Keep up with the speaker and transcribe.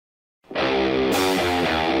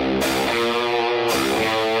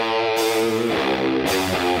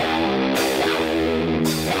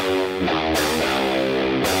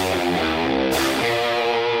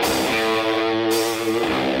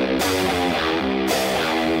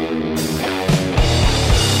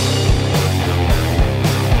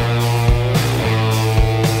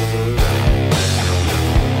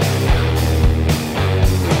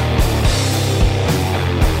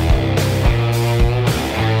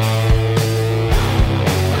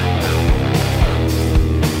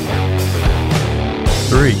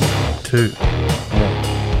2.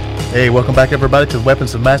 Hey, welcome back, everybody, to the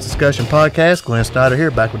Weapons of Mass Discussion podcast. Glenn Snyder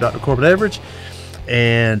here, back with Dr. Corbett Everidge.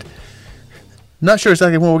 And not sure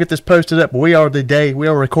exactly when we'll get this posted up, but we are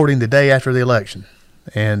recording the day after the election.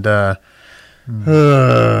 And,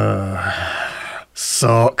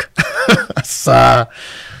 suck. Sigh.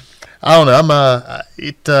 I don't know.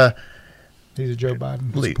 He's a Joe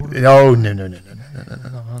Biden supporter. Oh, no.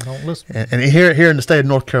 Don't listen. And here in the state of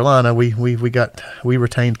North Carolina, we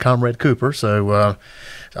retained Comrade Cooper. So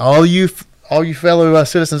all you fellow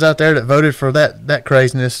citizens out there that voted for that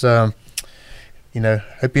craziness, hope you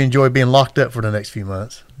enjoy being locked up for the next few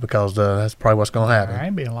months, because that's probably what's going to happen. I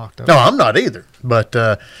ain't being locked up. No, I'm not either. But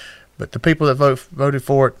the people that voted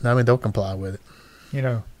for it, I mean, they'll comply with it.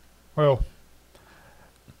 Well,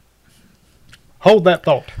 hold that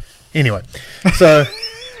thought. Anyway, so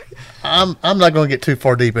I'm not going to get too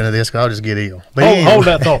far deep into this, because I'll just get ill. But hold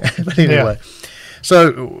that thought. But anyway,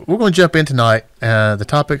 so we're going to jump in tonight. The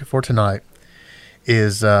topic for tonight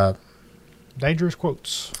is dangerous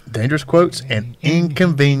quotes. Dangerous quotes and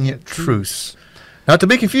inconvenient truths. Not to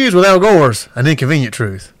be confused with Al Gore's An Inconvenient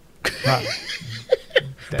Truth. Right.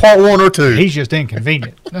 Part 1 or 2. He's just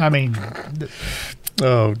inconvenient. I mean,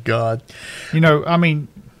 oh God.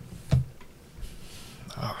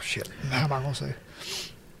 Oh shit! How am I going to say?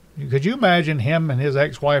 Could you imagine him and his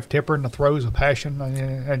ex-wife Tipper in the throes of passion,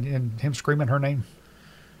 and him screaming her name?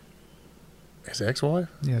 His ex-wife?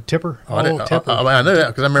 Yeah, Tipper. Tipper. I know that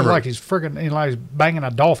because I remember. Like he's he's banging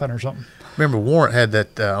a dolphin or something. Remember, Warrant had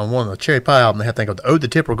that on one of the Cherry Pie album. They had that thing called "Ode to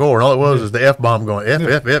Tipper Gore," and all it was the F-bomb going F.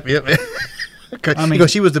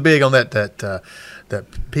 Because she was the big on that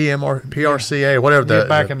PRCA or whatever.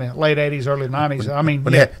 Back in the late 80s, early 90s.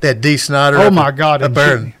 When they had Dee Snider. Oh, my God.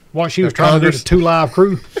 What she was trying to do to 2 Live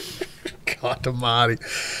Crew. God almighty.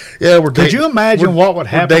 Yeah, Could you imagine what would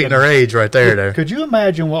happen? We're dating our age right there. Could you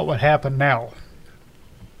imagine what would happen now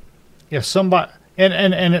if somebody,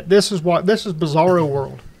 and this is bizarro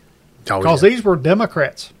world. Because these were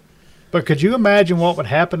Democrats. But could you imagine what would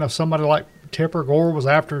happen if somebody like Tipper Gore was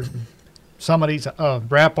after some of these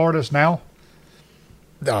rap artists now?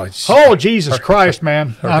 Oh, Jesus Christ,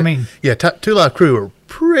 man. I mean. Yeah, 2 Live Crew are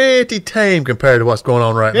pretty tame compared to what's going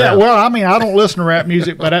on right now. Yeah, well, I mean, I don't listen to rap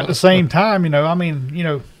music, but at the same time,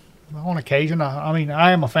 on occasion,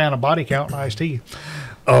 I am a fan of Body Count and Ice-T.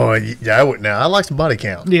 Oh, yeah, I would now. I like some Body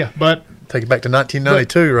Count. Yeah, but. Take it back to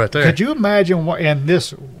 1992 right there. Could you imagine in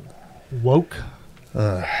this woke,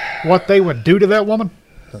 what they would do to that woman?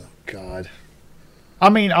 Oh, God. I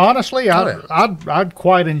mean, honestly, I'd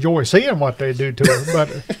quite enjoy seeing what they do to her, but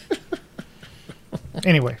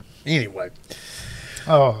anyway.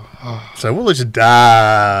 So we'll just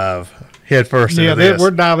dive head first into this. We're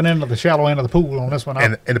diving into the shallow end of the pool on this one.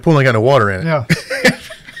 And the pool ain't got no water in it. Yeah.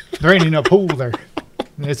 There ain't even a pool there.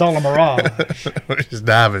 It's all a mirage. We're just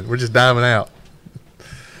diving out.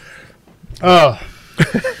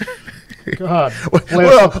 God. Well,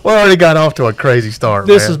 we already got off to a crazy start.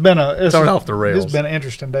 This has been off the rails. This has been an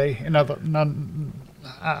interesting day.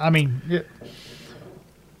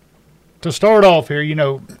 To start off here,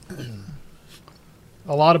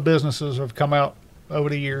 a lot of businesses have come out over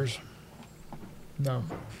the years. No,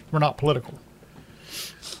 we're not political.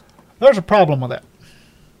 There's a problem with that.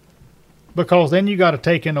 Because then you got to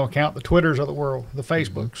take into account the Twitters of the world, the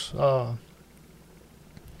Facebooks,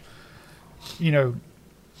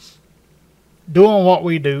 doing what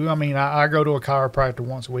we do. I mean, I go to a chiropractor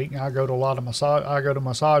once a week, and I go to a lot of massage. I go to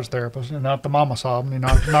massage therapists, and not the mama sob,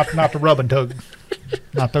 not the rub and tug,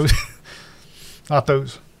 not those, not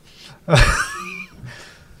those.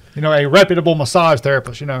 A reputable massage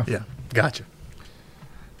therapist. Yeah, gotcha.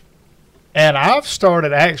 And I've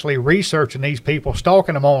started actually researching these people,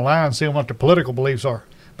 stalking them online, seeing what their political beliefs are,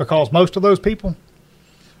 because most of those people,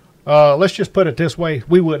 let's just put it this way,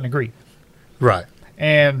 we wouldn't agree. Right.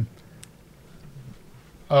 And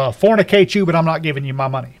fornicate you, but I'm not giving you my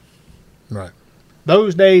money. Right.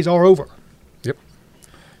 Those days are over. Yep.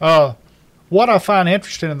 What I find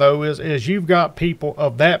interesting, though, is you've got people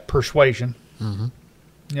of that persuasion.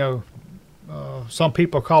 Mm-hmm. Some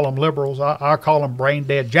people call them liberals. I call them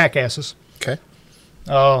brain-dead jackasses. Okay.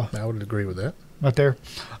 I would agree with that. Right there.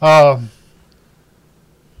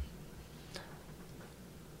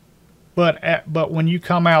 But when you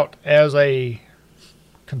come out as a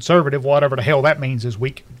conservative, whatever the hell that means, is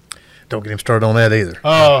weak. Don't get him started on that either.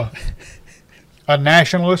 A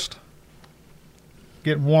nationalist,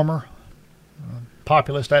 getting warmer.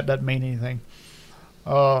 Populist, that doesn't mean anything.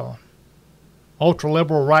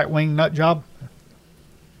 Ultra-liberal, right-wing nut job.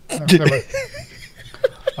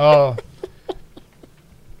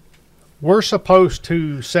 We're supposed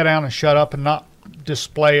to sit down and shut up and not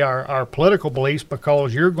display our political beliefs,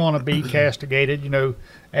 because you're going to be castigated,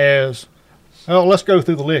 as, well, let's go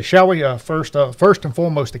through the list, shall we? First and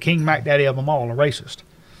foremost, the king Mac Daddy of them all, a racist.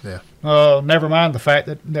 Yeah. Never mind the fact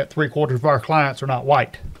that 3/4 of our clients are not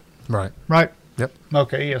white. Right. Right? Yep.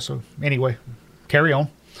 Okay, yeah, so anyway, carry on.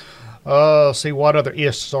 See, what other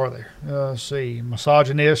ists are there? See,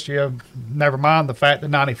 misogynist, yeah, never mind the fact that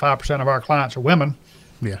 95% of our clients are women.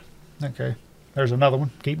 Yeah. Okay, there's another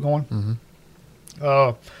one. Keep going. Mm-hmm.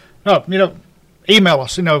 No, email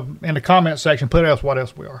us, in the comment section, put else what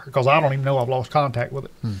else we are, because I don't even know, I've lost contact with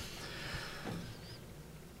it.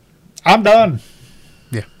 I'm done.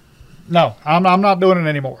 Yeah. No, I'm not doing it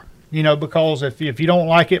anymore. Because if you don't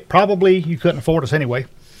like it, probably you couldn't afford us anyway.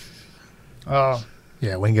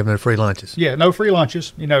 Yeah, we ain't giving no free lunches. Yeah, no free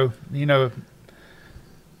lunches.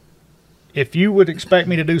 If you would expect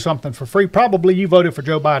me to do something for free, probably you voted for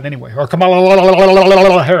Joe Biden anyway, or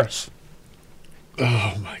Kamala Harris.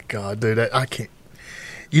 Oh my God, dude, I can't.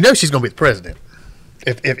 She's gonna be the president.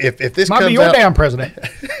 If this might comes be your out, damn president.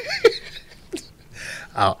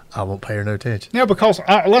 I won't pay her no attention. Yeah, because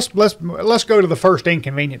let's go to the first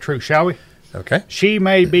inconvenient truth, shall we? Okay. She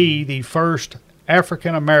may be the first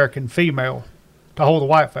African American female to hold the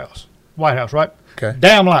White House, right? Okay.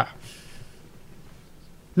 Damn lie.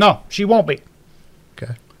 No, she won't be.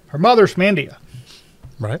 Okay. Her mother's from India.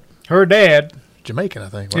 Right. Her dad Jamaican, I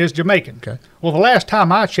think. is Jamaican. Okay. Well, the last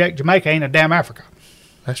time I checked, Jamaica ain't a damn Africa.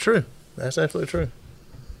 That's true. That's absolutely true.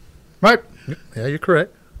 Right? Yeah, you're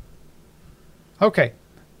correct. Okay.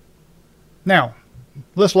 Now,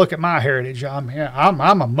 let's look at my heritage. I'm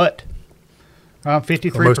a mutt. I'm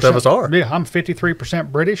 53%. Well, most of us are. Yeah, I'm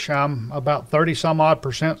 53% British. I'm about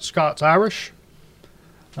 30-some-odd% Scots-Irish.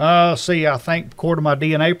 See, I think according to my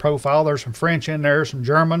DNA profile, there's some French in there, some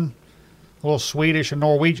German, a little Swedish, and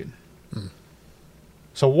Norwegian.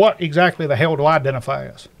 So what exactly the hell do I identify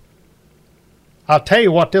as? I'll tell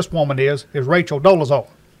you what this woman is Rachel Dolezal.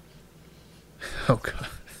 Oh, God.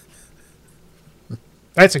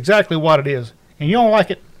 That's exactly what it is. And you don't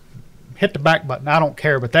like it, hit the back button. I don't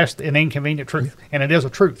care, but that's an inconvenient truth. And it is a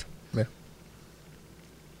truth.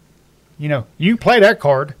 Yeah. You play that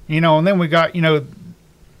card, and then we got,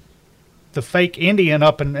 the fake Indian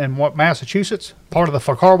up in what, Massachusetts? Part of the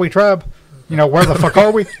Fakarwi tribe? Where the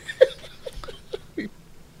Fakarwi?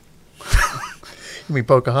 You mean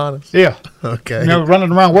Pocahontas? Yeah. Okay.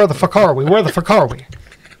 Running around, where the Fakarwi? Where the Fakarwi?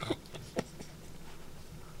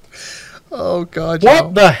 Oh, God.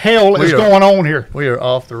 What the hell is going on here? We are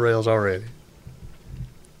off the rails already.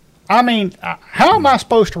 I mean, how am I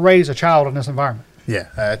supposed to raise a child in this environment? Yeah,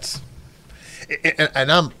 that's... And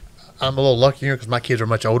I'm a little lucky here because my kids are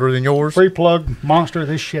much older than yours. Free plug, monster,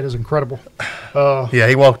 this shit is incredible. Yeah,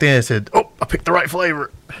 he walked in and said, "Oh, I picked the right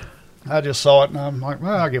flavor." I just saw it, and I'm like,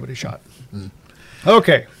 well, I'll give it a shot.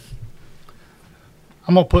 Okay.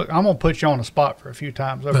 I'm gonna put you on the spot for a few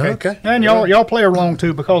times, okay? Okay. And y'all play along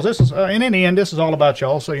too, because this is and in the end this is all about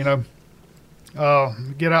y'all. So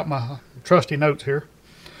get out my trusty notes here.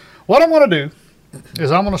 What I'm gonna do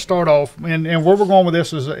is I'm gonna start off, and where we're going with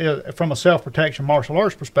this is from a self-protection martial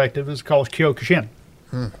arts perspective, is called Kyokushin.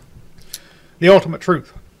 The ultimate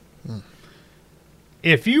truth.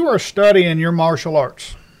 If you are studying your martial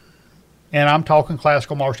arts, and I'm talking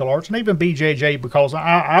classical martial arts and even BJJ, because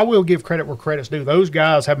I will give credit where credit's due. Those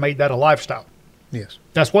guys have made that a lifestyle. Yes.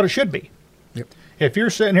 That's what it should be. Yep. If you're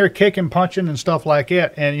sitting here kicking, punching, and stuff like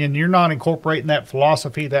that, and you're not incorporating that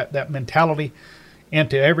philosophy, that mentality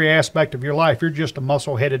into every aspect of your life, you're just a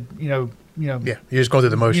muscle-headed, Yeah, you're just going through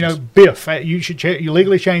the motions. Biff. You should you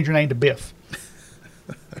legally change your name to Biff.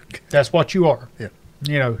 Okay. That's what you are. Yeah.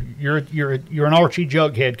 You're an Archie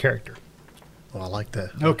Jughead character. Well, I like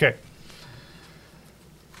that. Okay.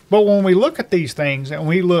 But when we look at these things and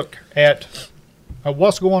we look at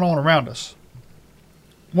what's going on around us,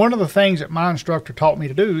 one of the things that my instructor taught me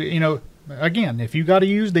to do, again, if you got to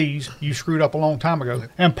use these, you screwed up a long time ago.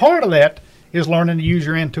 And part of that is learning to use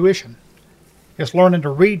your intuition. It's learning to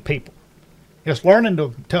read people. It's learning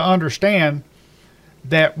to understand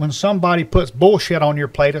that when somebody puts bullshit on your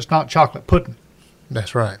plate, it's not chocolate pudding.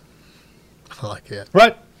 That's right. I like that.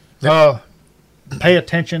 Right? Yep. Pay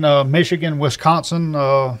attention, Michigan, Wisconsin,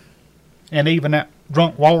 and even that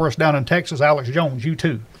drunk walrus down in Texas, Alex Jones, you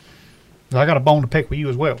too. I got a bone to pick with you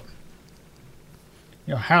as well.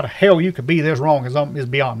 How the hell you could be this wrong is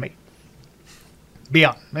beyond me.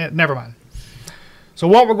 Beyond. Never mind. So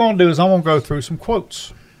what we're going to do is I'm going to go through some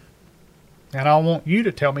quotes. And I want you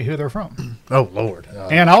to tell me who they're from. Oh, Lord.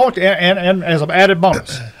 And I want and as an added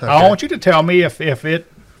bonus, okay. I want you to tell me if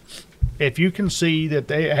you can see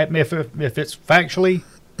that if it's factually,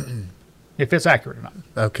 if it's accurate or not.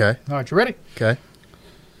 Okay. All right, you ready? Okay.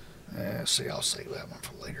 Let's see. I'll save that one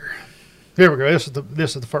for later. Here we go. This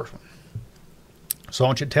is the first one. So I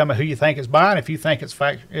want you to tell me who you think is buying. If you think it's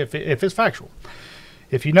if it's factual.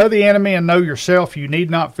 If you know the enemy and know yourself, you need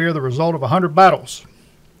not fear the result of 100 battles.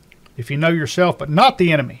 If you know yourself but not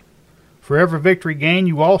the enemy, for every victory gained,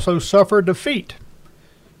 you also suffer defeat.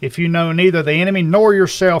 If you know neither the enemy nor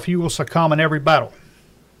yourself, you will succumb in every battle.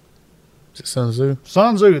 Is it Sun Tzu?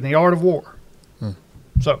 Sun Tzu, in The Art of War.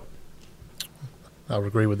 So, I would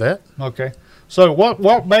agree with that. okay. So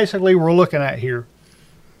what basically we're looking at here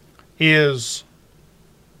is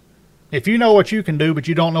if you know what you can do, but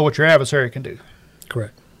you don't know what your adversary can do.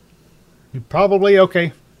 Correct. You probably,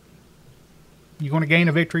 okay, you're going to gain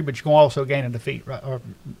a victory, but you're going to also gain a defeat, right, or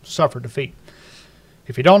suffer defeat.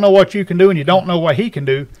 If you don't know what you can do and you don't know what he can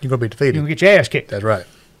do, You're going to be defeated. you're going to get your ass kicked. That's right.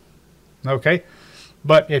 Okay?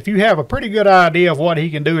 But if you have a pretty good idea of what he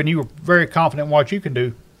can do and you're very confident in what you can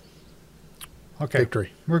do, okay,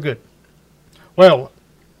 Victory. we're good. Well,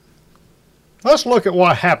 let's look at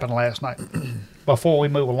what happened last night before we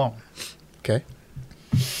move along. Okay.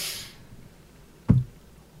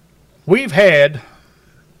 We've had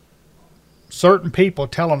certain people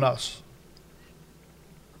telling us,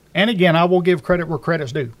 and again, I will give credit where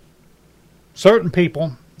credit's due, certain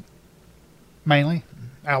people, mainly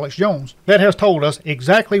Alex Jones, that has told us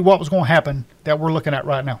exactly what was going to happen that we're looking at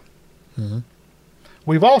right now. Mm-hmm.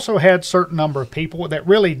 We've also had certain number of people that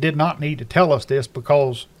really did not need to tell us this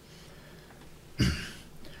because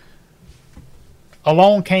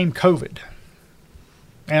along came COVID.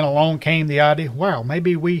 And along came the idea, wow,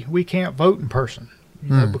 maybe we can't vote in person, you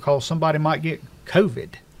know, because somebody might get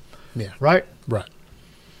COVID. Yeah. Right? Right.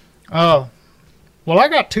 Well, I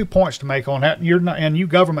got 2 points to make on that, and you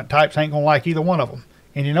government types ain't going to like either one of them.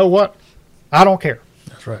 And you know what? I don't care.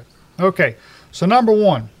 That's right. Okay, so number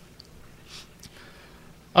one,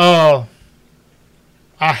 I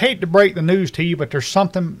hate to break the news to you, but there's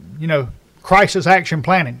something, crisis action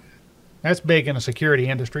planning. That's big in the security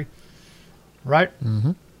industry, right?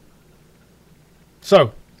 Mm-hmm.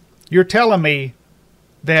 So, you're telling me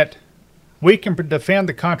that we can defend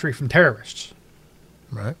the country from terrorists.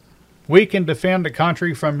 Right. We can defend the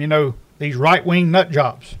country from, these right-wing nut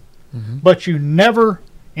jobs. Mm-hmm. But you never,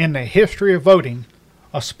 in the history of voting,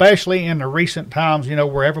 especially in the recent times,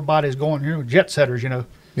 where everybody's going, jet setters, Yep.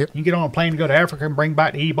 You can get on a plane and go to Africa and bring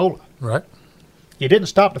back the Ebola. Right. You didn't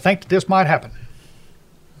stop to think that this might happen.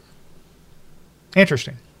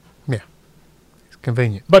 Interesting. Yeah. It's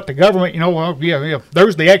convenient. But the government,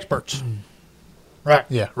 there's the experts. Right.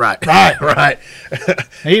 Yeah. Right. Right. Right.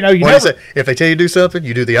 You What never, is it? If they tell you to do something,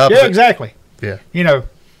 you do the opposite. yeah, exactly. Yeah.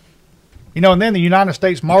 And then the United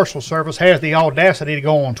States Marshal Service has the audacity to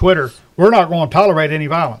go on Twitter, we're not going to tolerate any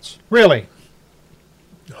violence. Really?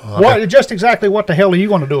 Just exactly what the hell are you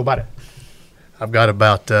going to do about it? I've got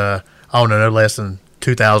about, no less than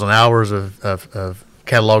 2,000 hours of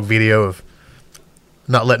catalog video of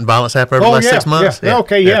not letting violence happen over the last 6 months. Yeah.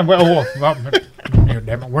 Okay, yeah. Well,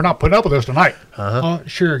 damn it, we're not putting up with this tonight. Uh-huh.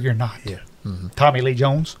 Sure, you're not. Yeah. Mm-hmm. Tommy Lee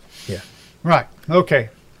Jones. Yeah. Right. Okay.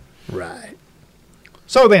 Right.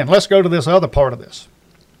 So then, let's go to this other part of this.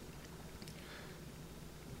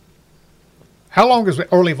 How long has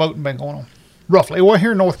the early voting been going on? Roughly. Well,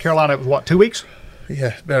 here in North Carolina, it was what, 2 weeks?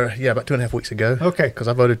 Yeah. About 2.5 weeks ago. Okay. Because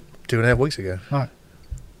I voted 2.5 weeks ago. All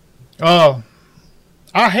right.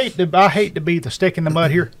 I hate to be the stick in the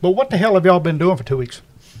mud here, but what the hell have y'all been doing for 2 weeks?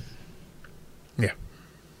 Yeah.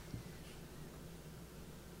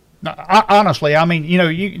 Now, honestly,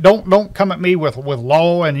 you don't come at me with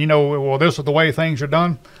law and well, this is the way things are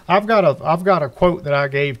done. I've got a quote that I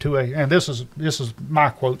gave to and this is my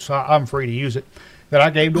quote, so I'm free to use it, that I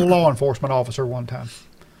gave to a law enforcement officer one time.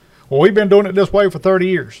 Well, we've been doing it this way for 30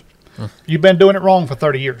 years. You've been doing it wrong for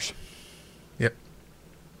 30 years. Yep.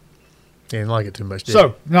 You didn't like it too much, did So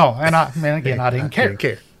you? no, and I didn't care. Didn't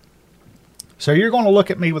care. So you're going to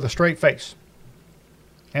look at me with a straight face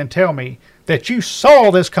and tell me that you saw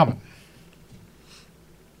this coming.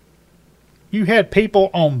 You had people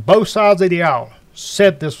on both sides of the aisle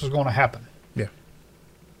said this was going to happen. Yeah.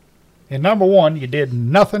 And number one, you did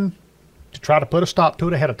nothing to try to put a stop to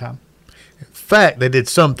it ahead of time. In fact, they did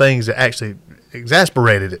some things that actually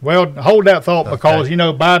exasperated it. Well, hold that thought because,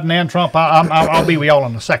 Biden and Trump, I'll be with y'all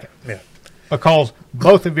in a second. Yeah. Because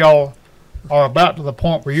both of y'all are about to the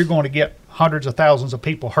point where you're going to get hundreds of thousands of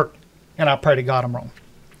people hurt. And I pray to God I'm wrong.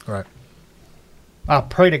 Right. I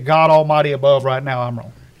pray to God Almighty above right now I'm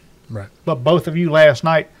wrong. Right. But both of you last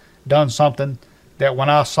night done something that when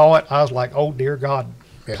I saw it, I was like, oh, dear God,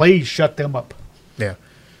 please shut them up. Yeah.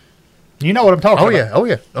 You know what I'm talking about. Oh,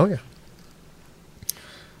 yeah. Oh, yeah.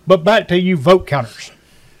 But back to you vote counters.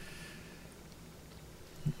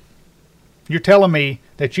 You're telling me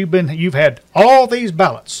that you've had all these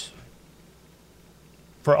ballots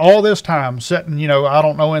for all this time sitting, you know, I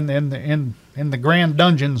don't know, in the grand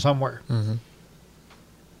dungeon somewhere. Mm-hmm.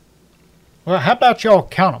 Well, how about y'all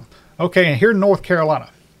count them? Okay, and here in North Carolina,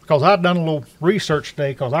 because I've done a little research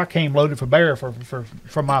today, because I came loaded for bear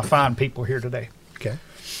for my fine people here today. Okay.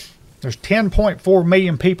 There's 10.4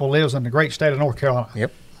 million people lives in the great state of North Carolina.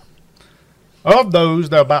 Yep. Of those,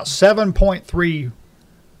 there are about 7.3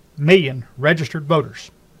 million registered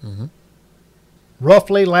voters. Mm-hmm.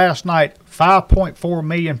 Roughly last night, 5.4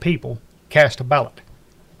 million people cast a ballot.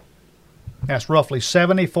 That's roughly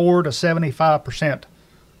 74 to 75%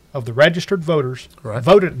 of the registered voters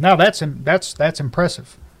voted. Now that's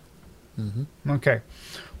impressive. Mm-hmm. Okay.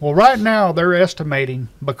 Well, right now they're estimating,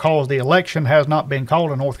 because the election has not been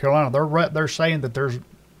called in North Carolina, they're saying that there's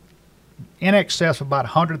in excess of about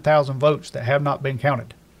 100,000 votes that have not been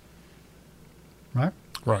counted. Right?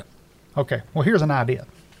 Right. Okay. Well, here's an idea.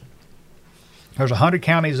 There's 100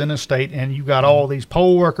 counties in the state, and you've got all these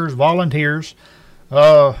poll workers, volunteers,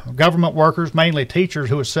 government workers, mainly teachers,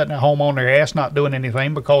 who are sitting at home on their ass not doing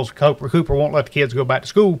anything because Cooper won't let the kids go back to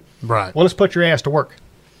school. Right. Well, let's put your ass to work.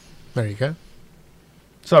 There you go.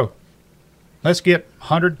 So let's get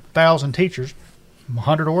 100,000 teachers,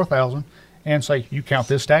 100 or 1,000, and say, you count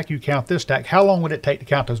this stack, you count this stack. How long would it take to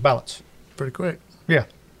count those ballots? Pretty quick. Yeah.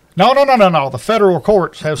 No. The federal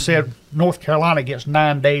courts have said North Carolina gets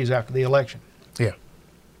 9 days after the election. Yeah.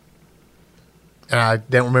 And I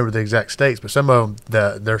don't remember the exact states, but some of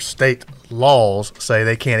them, their state laws say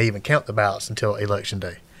they can't even count the ballots until Election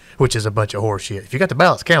Day, which is a bunch of horse shit. If you got the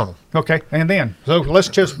ballots, count them. Okay, and then so let's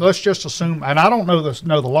just assume, and I don't know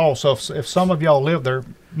the law. So if some of y'all live there,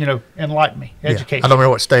 you know, enlighten me, educate. I don't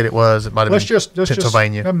remember what state it was. It might have been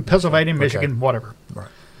Pennsylvania, Pennsylvania, Michigan, whatever. Right.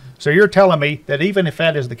 So you're telling me that even if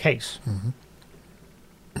that is the case,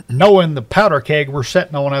 knowing the powder keg we're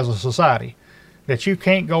sitting on as a society, that you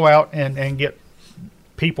can't go out and get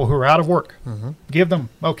people who are out of work, give them,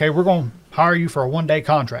 okay, we're going to hire you for a 1-day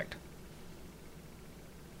contract.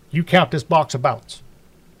 You count this box of ballots.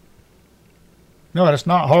 No, it's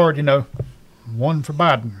not hard, you know. 1 for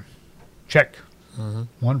Biden, check.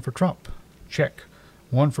 1 for Trump, check.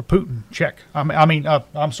 1 for Putin, check.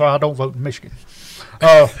 I'm sorry, I don't vote in Michigan.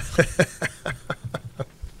 God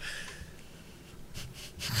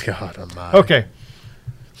almighty. Okay.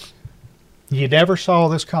 You never saw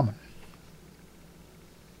this coming.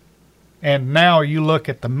 And now you look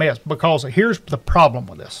at the mess, because here's the problem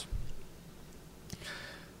with this.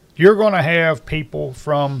 You're going to have people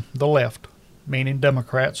from the left, meaning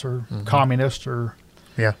Democrats or communists or,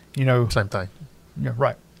 you know. Same thing. Yeah,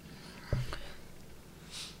 right.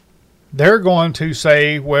 They're going to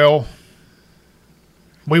say, well,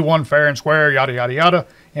 we won fair and square, yada, yada, yada.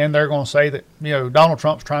 And they're going to say that, you know, Donald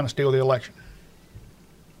Trump's trying to steal the election.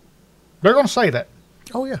 They're going to say that.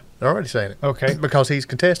 Oh, yeah. They're already saying it. Okay. Because he's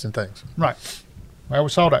contesting things. Right. Well, we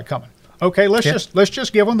saw that coming. Okay, let's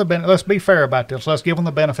just give them let's be fair about this. Let's give them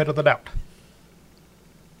the benefit of the doubt.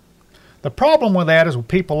 The problem with that is with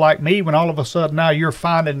people like me, when all of a sudden now you're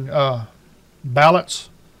finding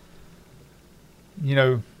ballots, you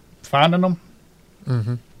know, finding them.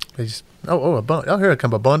 Mm-hmm. They just, here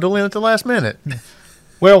come a bundle in at the last minute.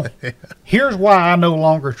 Well, here's why I no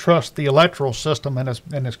longer trust the electoral system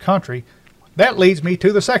in this country. That leads me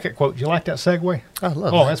to the second quote. You like that segue? I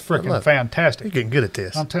love it. Oh, that's freaking fantastic. You're getting good at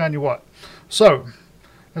this. I'm telling you what. So,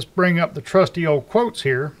 let's bring up the trusty old quotes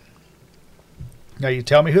here. Now, you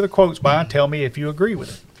tell me who the quote's by and tell me if you agree with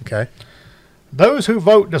it. Okay. Those who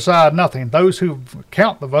vote decide nothing. Those who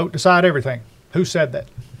count the vote decide everything. Who said that?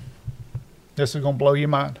 This is going to blow your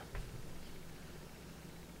mind.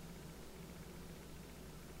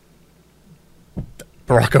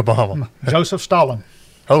 Barack Obama. Joseph Stalin.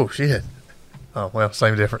 Oh, shit. Oh, well,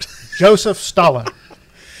 same difference. Joseph Stalin.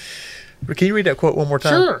 Can you read that quote one more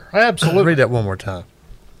time? Sure, absolutely. Read that one more time.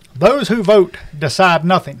 Those who vote decide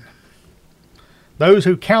nothing. Those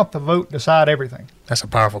who count the vote decide everything. That's a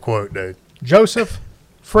powerful quote, dude. Joseph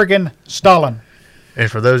friggin' Stalin. And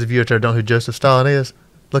for those of you out there who don't know who Joseph Stalin is,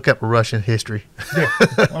 look up Russian history. Yeah,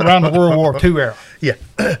 around the World War II era. Yeah.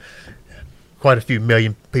 Quite a few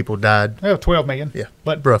million people died. Well, 12 million. Yeah,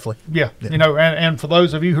 but roughly. Yeah, you know, and for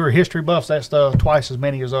those of you who are history buffs, that's twice as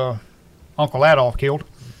many as Uncle Adolf killed.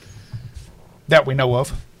 That we know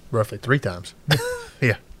of. Roughly 3 times.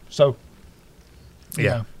 Yeah. So,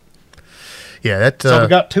 yeah. know. Yeah, that. So we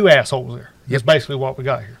got 2 assholes there. Yep. That's basically what we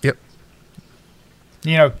got here. Yep.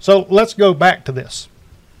 You know, so let's go back to this.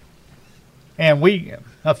 And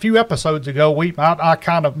a few episodes ago, I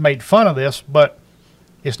kind of made fun of this, but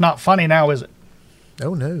it's not funny now, is it?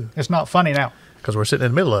 Oh, no. It's not funny now. because we're sitting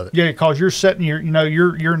in the middle of it. Yeah, because you're sitting,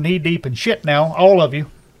 you're knee deep in shit now. All of you.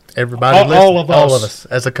 Everybody, all of us. All of us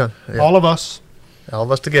as a yeah. All of us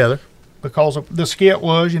together. Because the skit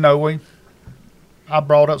was, I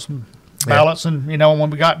brought up some ballots, and when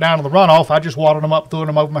we got down to the runoff, I just wadded them up, threw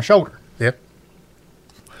them over my shoulder. Yep.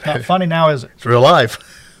 Not funny now, is it? It's real life.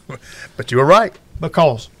 But you were right.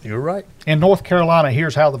 Because you were right. In North Carolina,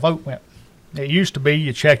 here's how the vote went. It used to be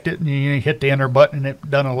you checked it and you hit the enter button and it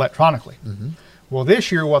done electronically. Mm-hmm. Well,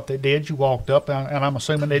 this year what they did, you walked up, and I'm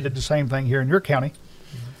assuming they did the same thing here in your county,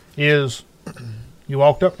 is you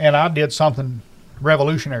walked up, and I did something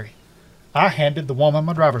revolutionary. I handed the woman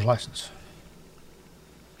my driver's license.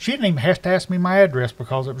 She didn't even have to ask me my address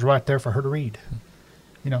because it was right there for her to read.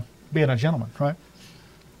 Being a gentleman, right?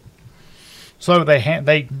 So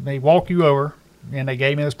they walk you over, and they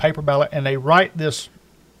gave me this paper ballot, and they write this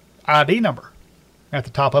ID number at the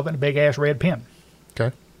top of it in a big-ass red pen.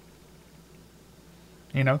 Okay.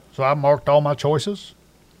 So I marked all my choices,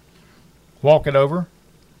 walk it over.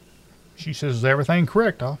 She says, is everything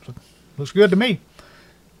correct? I said, looks good to me.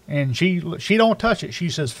 And she don't touch it. She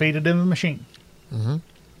says, feed it in the machine. Mm-hmm.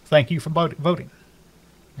 Thank you for voting.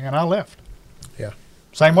 And I left. Yeah.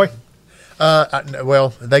 Same way? Well,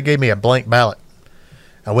 they gave me a blank ballot.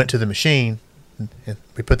 I went to the machine, and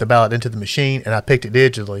we put the ballot into the machine, and I picked it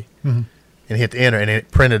digitally. Mm-hmm. And hit the enter, and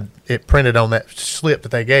it printed on that slip that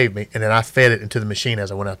they gave me, and then I fed it into the machine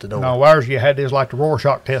as I went out the door. No, ours you had is like the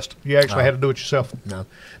Rorschach test. You actually had to do it yourself. No,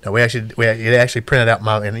 it actually printed out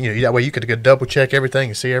and that way you could double check everything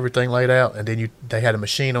and see everything laid out, and then they had a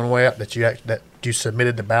machine on the way out that you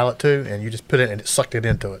submitted the ballot to, and you just put it and it sucked it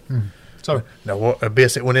into it. Mm-hmm. So now what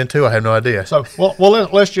abyss it went into, I have no idea. So well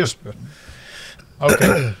let's just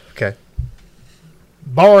okay. Okay.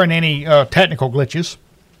 Barring any technical glitches.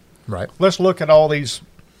 Right. Let's look at all these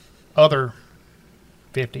other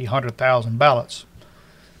 50, 100,000 ballots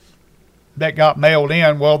that got mailed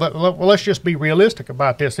in. Well, let's just be realistic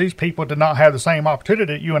about this. These people did not have the same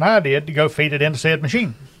opportunity that you and I did to go feed it into said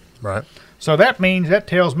machine. Right. So that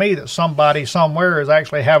tells me that somebody somewhere is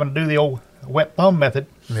actually having to do the old wet thumb method.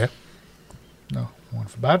 Yeah. No, one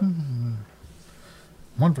for Biden,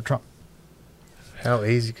 one for Trump. How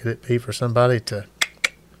easy could it be for somebody to...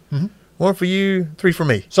 Mm-hmm. 1 for you, 3 for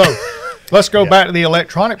me. So let's go back to the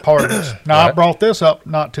electronic part of this. Now, right. I brought this up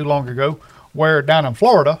not too long ago, where down in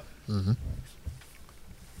Florida, mm-hmm.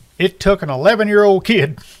 it took an 11-year-old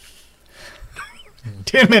kid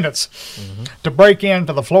 10 minutes mm-hmm. to break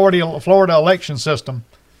into the Florida election system,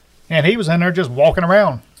 and he was in there just walking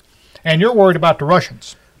around. And you're worried about the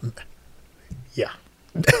Russians. Yeah.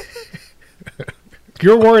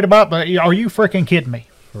 You're worried about are you freaking kidding me?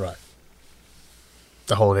 Right.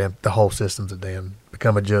 The whole system's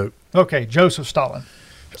become a joke. Okay, Joseph Stalin.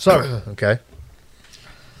 So okay.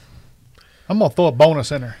 I'm gonna throw a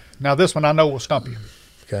bonus in there. Now this one I know will stump you.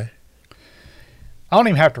 Okay. I don't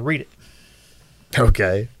even have to read it.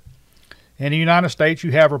 Okay. In the United States,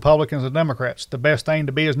 you have Republicans and Democrats. The best thing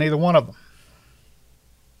to be is neither one of them.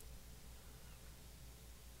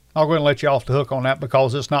 I'll go ahead and let you off the hook on that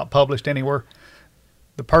because it's not published anywhere.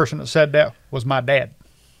 The person that said that was my dad.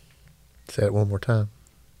 Say it one more time.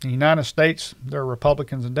 In the United States, there are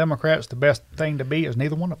Republicans and Democrats. The best thing to be is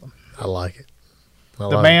neither one of them. I like it.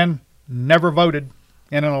 The man never voted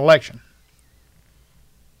in an election.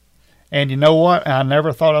 And you know what? I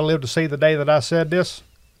never thought I'd live to see the day that I said this.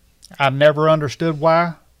 I never understood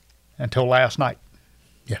why until last night.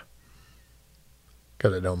 Yeah.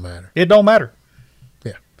 Because it don't matter. It don't matter.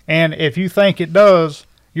 Yeah. And if you think it does,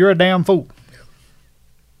 you're a damn fool.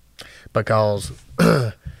 Yeah. Because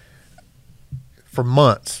for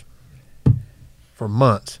months,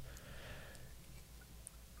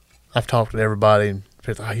 I've talked to everybody, and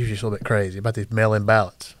people, you're just a little bit crazy about these mail-in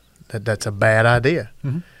ballots. That's a bad idea.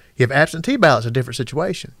 Mm-hmm. You have absentee ballots, a different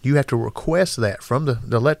situation. You have to request that from the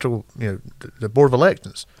electoral, the Board of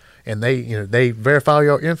Elections, and they verify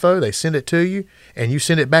your info. They send it to you, and you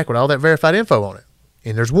send it back with all that verified info on it.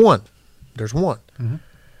 And there's one. Mm-hmm.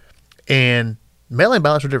 And mail-in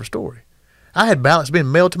ballots are a different story. I had ballots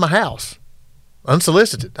being mailed to my house,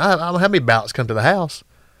 unsolicited. I don't have many ballots come to the house,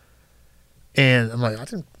 and I'm like, I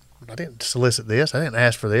didn't solicit this. I didn't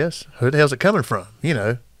ask for this. Who the hell's it coming from?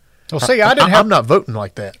 Well, see, I'm not voting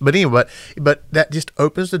like that. But anyway, but that just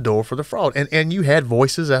opens the door for the fraud. And you had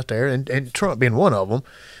voices out there, and Trump being one of them,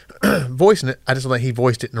 voicing it. I just don't think he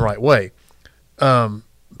voiced it in the right way.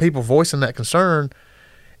 People voicing that concern,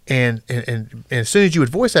 and as soon as you would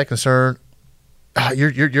voice that concern,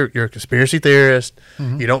 you're a conspiracy theorist.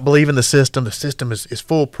 Mm-hmm. You don't believe in the system. The system is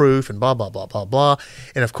foolproof and blah blah blah blah blah.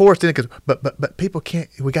 And of course, then but people can't.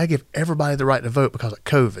 We got to give everybody the right to vote because of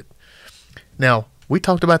COVID. Now, we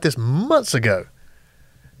talked about this months ago,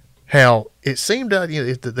 how it seemed that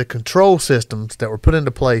the control systems that were put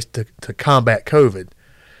into place to combat COVID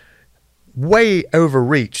way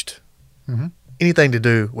overreached anything to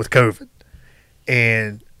do with COVID.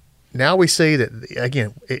 And now we see that,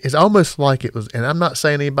 again, it's almost like it was, and I'm not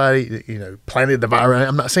saying anybody, planted the virus.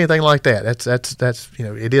 I'm not saying anything like that. That's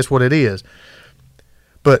it is what it is.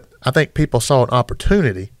 But I think people saw an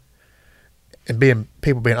opportunity, and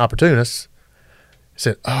people being opportunists,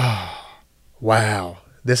 said, "Oh, wow,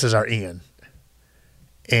 this is our end."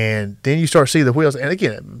 And then you start to see the wheels. And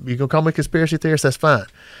again, you can call me a conspiracy theorist. That's fine.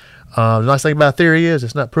 The nice thing about theory is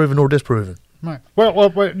it's not proven nor disproven. Right. Well,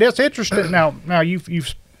 that's interesting. Now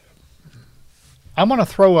you've. I'm going to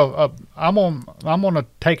throw I'm going to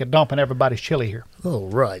take a dump in everybody's chili here. Oh,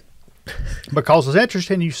 right. Because it's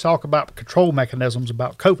interesting you talk about control mechanisms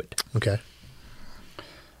about COVID. Okay.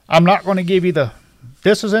 I'm not going to give you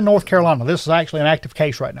this is in North Carolina. This is actually an active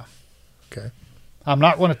case right now. Okay. I'm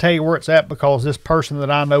not going to tell you where it's at because this person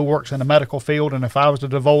that I know works in the medical field, and if I was to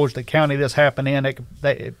divulge the county this happened in,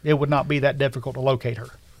 it would not be that difficult to locate her.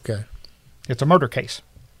 Okay. It's a murder case.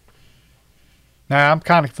 Now, I'm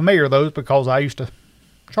kind of familiar with those because I used to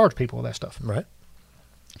charge people with that stuff. Right.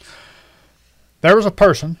 There was a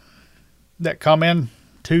person that come in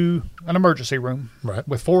to an emergency room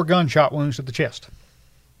with 4 gunshot wounds to the chest.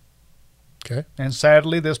 Okay. And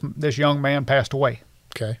sadly, this young man passed away.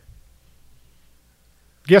 Okay.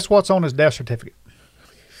 Guess what's on his death certificate?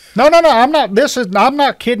 No. I'm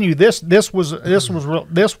not kidding you. This was real.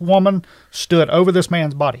 This woman stood over this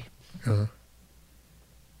man's body. Uh-huh.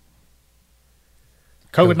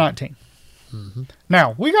 COVID-19.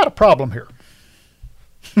 Now we got a problem here.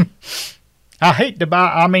 I hate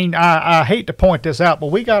to point this out, but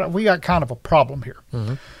we got kind of a problem here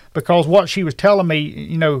because what she was telling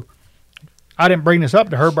me, I didn't bring this up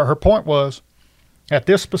to her, but her point was at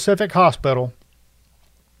this specific hospital,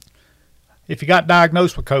 if you got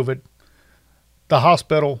diagnosed with COVID, the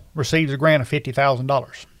hospital receives a grant of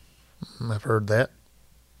 $50,000. I've heard that.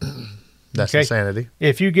 That's insanity.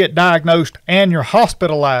 If you get diagnosed and you're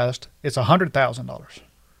hospitalized, it's $100,000.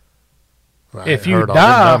 Right. If you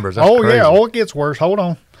die, it gets worse. Hold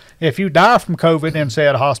on. If you die from COVID in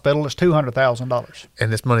said hospital, it's $200,000.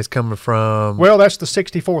 And this money's coming from? Well, that's the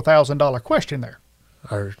 $64,000 question there.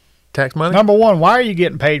 Our tax money? Number one, why are you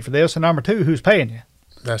getting paid for this? And number two, who's paying you?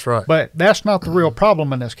 That's right. But that's not the real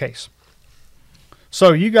problem in this case.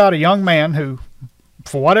 So you got a young man who,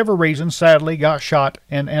 for whatever reason, sadly got shot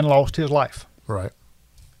and lost his life. Right.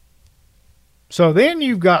 So then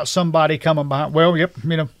you've got somebody coming behind,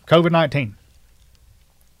 COVID-19.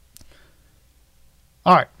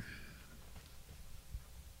 All right.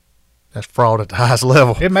 That's fraud at the highest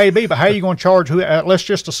level. It may be, but how are you going to charge let's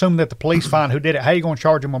just assume that the police find who did it. How are you going to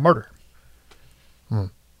charge him with murder?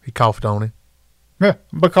 He coughed on him. Yeah,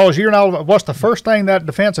 because what's the first thing that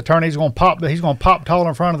defense attorney is going to pop? He's going to pop tall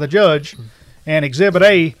in front of the judge and exhibit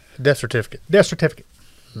A. Death certificate.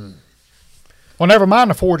 Well, never mind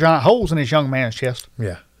the 4 giant holes in his young man's chest.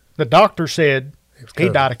 Yeah. The doctor said he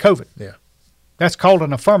died of COVID. Yeah. That's called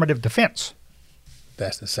an affirmative defense.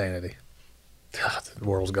 That's insanity. God, the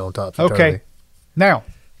world's gone topsy-turvy. Okay. Now,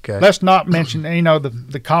 let's not mention,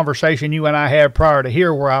 the conversation you and I had prior to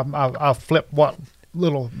here where I flipped what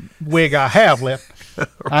little wig I have left. Right.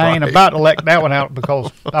 I ain't about to let that one out because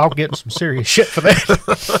I'll get some serious shit for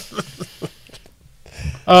that.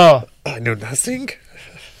 I know nothing.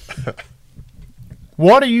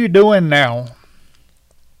 What are you doing now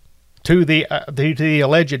to the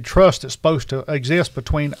alleged trust that's supposed to exist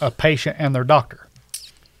between a patient and their doctor?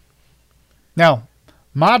 Now,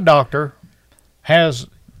 my doctor has,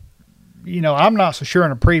 I'm not so sure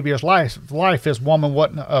in a previous life this woman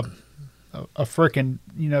wasn't a freaking,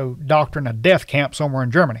 doctor in a death camp somewhere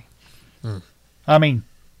in Germany. I mean,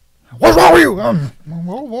 what's wrong with you?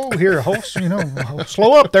 Whoa, here, host,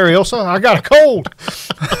 slow up there, Ilsa. I got a cold.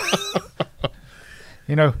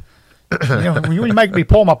 When you make me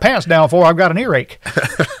pull my pants down for, I've got an earache.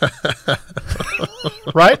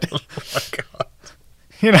 Right? Oh my God.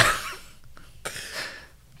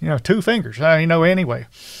 2 fingers. Anyway.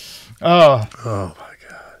 Oh my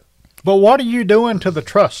God. But what are you doing to the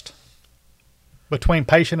trust between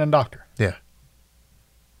patient and doctor? Yeah.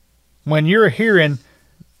 When you're hearing,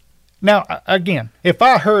 now again, if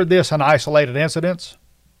I heard this in isolated incidents,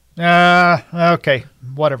 okay,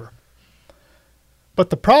 whatever. But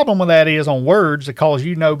the problem with that is on words, because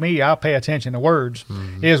me, I pay attention to words,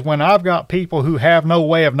 is when I've got people who have no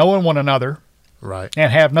way of knowing one another. Right.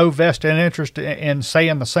 And have no vested interest in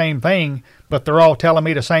saying the same thing, but they're all telling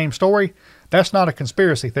me the same story. That's not a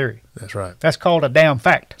conspiracy theory. That's right. That's called a damn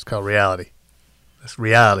fact. It's called reality. That's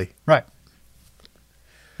reality. Right.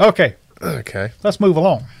 Okay. Okay. Let's move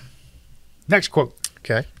along. Next quote.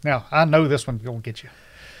 Okay. Now, I know this one's going to get you.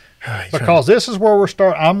 Because this is where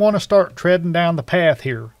I'm going to start treading down the path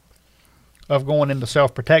here of going into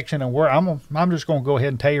self-protection, and where I'm just going to go ahead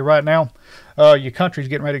and tell you right now, your country's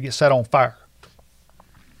getting ready to get set on fire.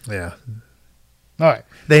 Yeah. All right.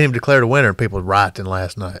 They didn't even declare the winner, and people were rioting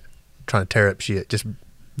last night, trying to tear up shit. Just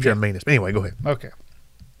pure meanness. Anyway, go ahead. Okay.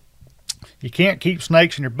 You can't keep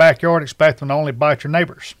snakes in your backyard expecting them to only bite your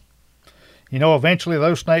neighbors. You know, eventually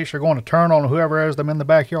those snakes are going to turn on whoever has them in the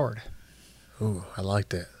backyard. Ooh, I like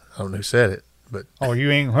that. I don't know who said it, but Oh,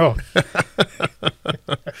 you ain't well.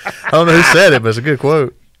 I don't know who said it, but it's a good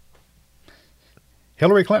quote.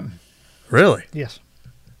 Hillary Clinton. Really? Yes.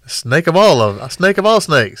 A snake of all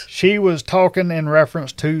snakes. She was talking in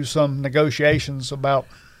reference to some negotiations about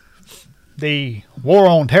the war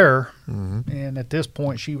on terror, and at this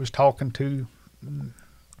point she was talking to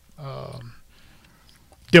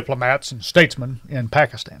diplomats and statesmen in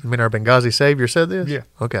Pakistan. You mean our Benghazi savior said this? Yeah.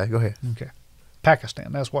 Okay, go ahead. Okay.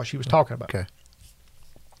 Pakistan, that's what she was talking about. Okay.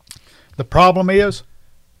 The problem is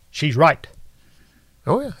she's right.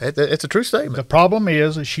 Oh, yeah. It's a true statement. The problem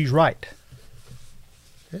is she's right.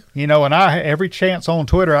 Yeah. You know, and every chance on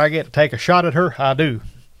Twitter I get to take a shot at her, I do.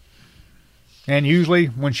 And usually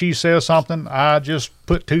when she says something, I just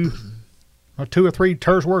put two or three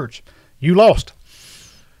terse words. You lost.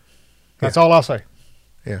 That's all I say.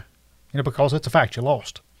 Yeah. You know, because it's a fact, you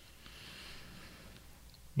lost.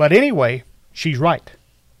 But anyway, she's right.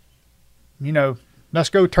 You know, let's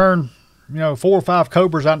go turn, 4 or 5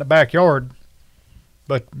 cobras out in the backyard.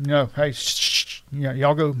 But, hey,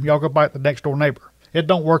 y'all go bite the next door neighbor. It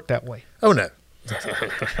don't work that way. Oh, no.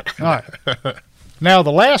 All right. Now,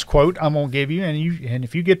 the last quote I'm going to give you, and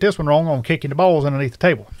if you get this one wrong, I'm going to kick you in the balls underneath the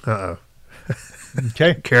table. Uh-oh.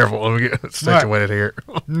 Okay? Careful. Let me get situated here.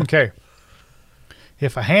 Okay.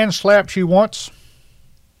 If a hand slaps you once,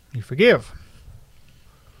 you forgive.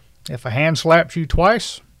 If a hand slaps you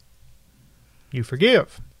twice, you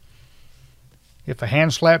forgive. If a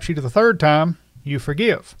hand slaps you the 3rd time, you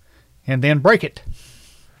forgive. And then break it.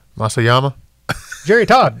 Masayama? Jerry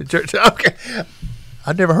Todd. Okay.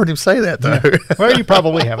 I've never heard him say that, though. Yeah. Well, you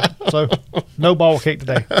probably haven't. So, no ball kick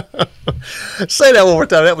today. Say that one more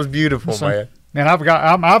time. That was beautiful, man. And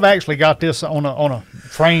I've actually got this on a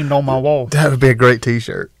framed on my wall. That would be a great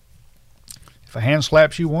T-shirt. If a hand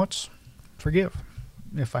slaps you once, forgive.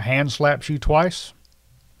 If a hand slaps you twice,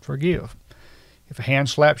 forgive. If a hand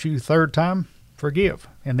slaps you 3rd time, forgive,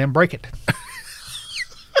 and then break it.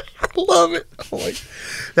 I love it.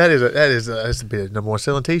 That's be a number 1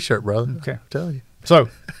 selling T-shirt, brother. Okay, I'm telling you. So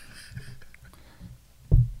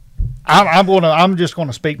I'm just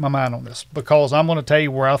gonna speak my mind on this, because I'm gonna tell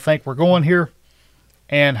you where I think we're going here,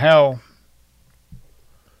 and how,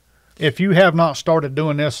 if you have not started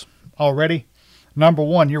doing this already, number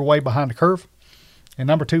 1, you're way behind the curve, and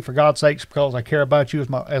number 2, for God's sakes, because I care about you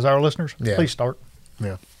as our listeners, please start.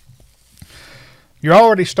 Yeah. You're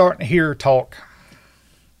already starting to hear talk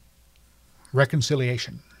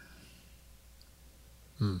reconciliation.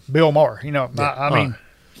 Bill Maher, I mean,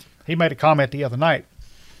 he made a comment the other night,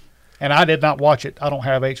 and I did not watch it. I don't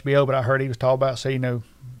have HBO, but I heard he was talking about, saying,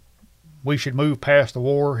 we should move past the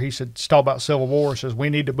war. He said, talk about civil war. He says,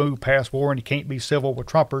 we need to move past war, and you can't be civil with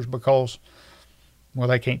Trumpers because, well,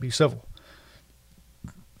 they can't be civil.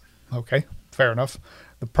 Okay, fair enough.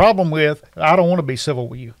 The problem with, I don't want to be civil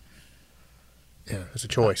with you. Yeah, it's a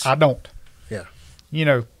choice. I don't. Yeah.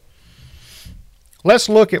 Let's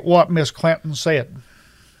look at what Miss Clinton said.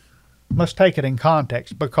 Let's take it in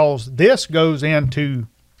context, because this goes into,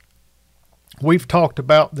 we've talked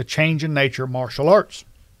about the change in nature of martial arts.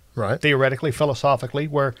 Right. Theoretically, philosophically,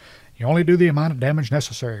 where you only do the amount of damage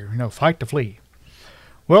necessary, fight to flee.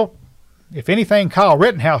 Well, if anything Kyle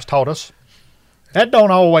Rittenhouse taught us, that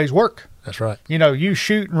don't always work. That's right. You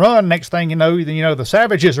shoot and run, next thing you know, the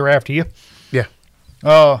savages are after you. Yeah.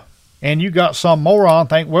 And you got some moron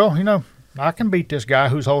think, well, I can beat this guy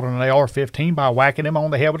who's holding an AR-15 by whacking him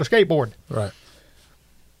on the head with a skateboard. Right.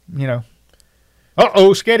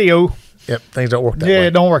 Sketty-o. Yep, things don't work that way. Yeah,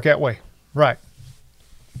 it don't work that way. Right.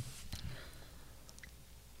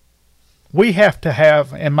 We have to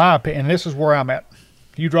have, in my opinion, and this is where I'm at,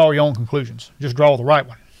 you draw your own conclusions. Just draw the right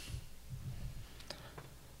one.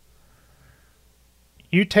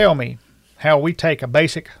 You tell me how we take a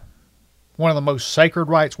basic, one of the most sacred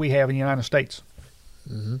rights we have in the United States.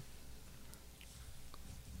 Mm-hmm.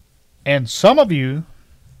 And some of you,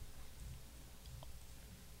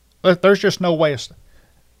 there's just no way.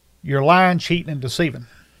 You're lying, cheating, and deceiving.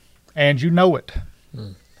 And you know it.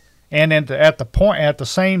 Mm. And at the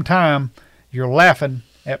same time, you're laughing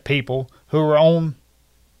at people who are on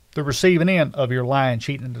the receiving end of your lying,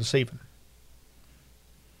 cheating, and deceiving.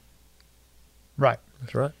 Right.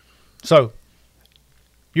 That's right. So,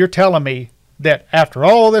 you're telling me that after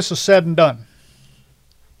all this is said and done,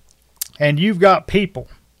 and you've got people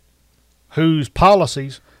whose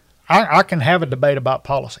policies, I can have a debate about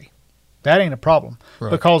policy. That ain't a problem. Right.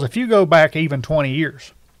 Because if you go back even 20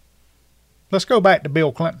 years, let's go back to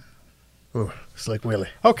Bill Clinton. Ooh, Slick Willie.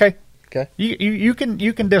 Okay. Okay. You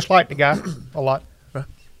can dislike the guy a lot. Right.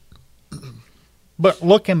 But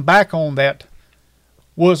looking back on that,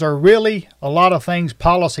 was there really a lot of things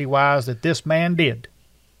policy-wise that this man did?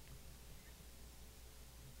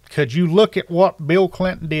 Could you look at what Bill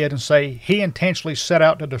Clinton did and say he intentionally set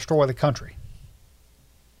out to destroy the country?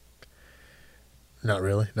 Not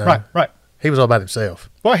really. No. Right. He was all about himself.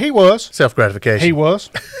 Well, he was. Self-gratification. He was.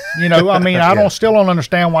 You know, I mean, I still don't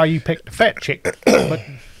understand why you picked the fat chick. But,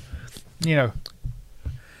 you know.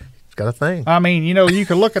 He's got a thing. I mean, you know, you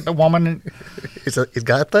could look at the woman and... He's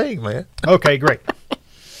got a thing, man. Okay, great.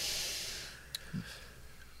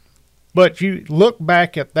 But you look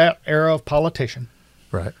back at that era of politician.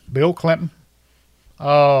 Right. Bill Clinton.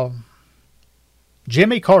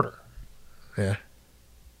 Jimmy Carter. Yeah.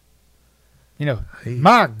 You know,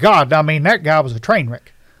 my God, I mean, that guy was a train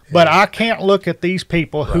wreck. Yeah. But I can't look at these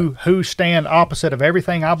people who stand opposite of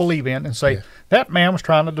everything I believe in and say, that man was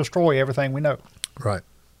trying to destroy everything we know. Right.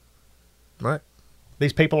 Right.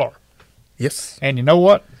 These people are. Yes. And you know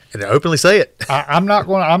what? And they openly say it. I'm not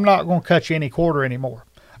going to cut you any quarter anymore.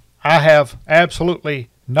 I have absolutely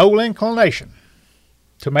no inclination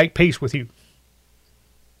to make peace with you.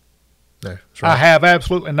 No, that's right. I have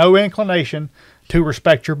absolutely no inclination to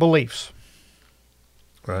respect your beliefs.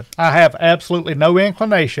 Right. I have absolutely no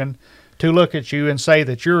inclination to look at you and say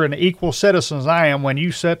that you're an equal citizen as I am when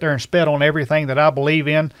you sit there and spit on everything that I believe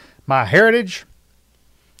in, my heritage,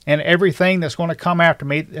 and everything that's going to come after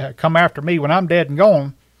me when I'm dead and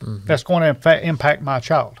gone, that's going to impact my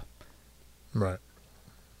child. Right.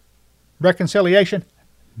 Reconciliation,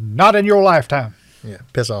 not in your lifetime. Yeah,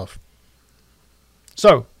 piss off.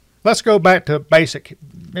 So, let's go back to basic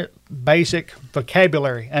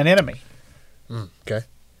vocabulary. An enemy. Okay.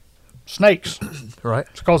 Snakes. Right.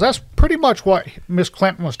 Because that's pretty much what Miss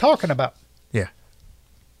Clinton was talking about. Yeah.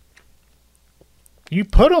 You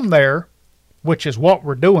put them there, which is what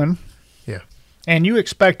we're doing. Yeah. And you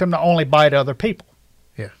expect them to only bite other people.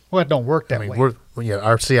 Yeah. Well, it don't work that way.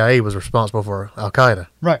 Our CIA was responsible for Al-Qaeda.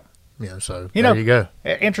 Right. Yeah, so there you go.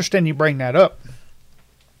 Interesting you bring that up.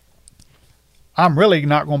 I'm really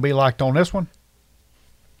not going to be liked on this one.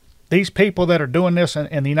 These people that are doing this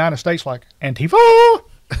in the United States, like Antifa,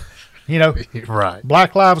 you know, right.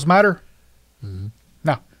 Black Lives Matter. Mm-hmm.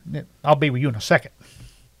 No, I'll be with you in a second.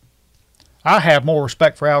 I have more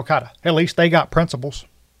respect for Al-Qaeda. At least they got principles.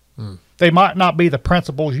 They might not be the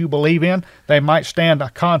principles you believe in. They might stand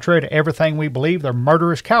contrary to everything we believe. They're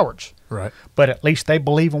murderous cowards. Right. But at least they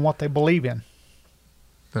believe in what they believe in.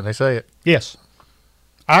 And they say it. Yes.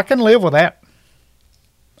 I can live with that.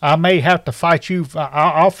 I may have to fight you.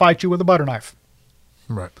 I'll fight you with a butter knife.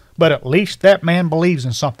 Right. But at least that man believes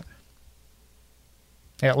in something.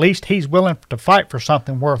 At least he's willing to fight for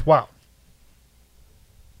something worthwhile.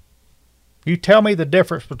 You tell me the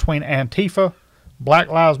difference between Antifa, Black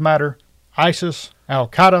Lives Matter, ISIS,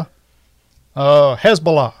 Al-Qaeda,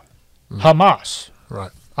 Hezbollah, Hamas.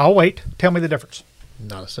 Right. I'll wait. Tell me the difference.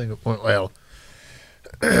 Not a single point. Well,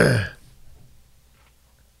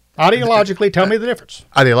 ideologically, tell me the difference.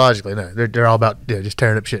 Ideologically, no. They're all about just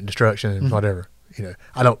tearing up shit and destruction and whatever. You know,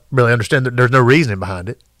 I don't really understand that. There's no reasoning behind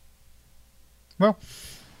it. Well,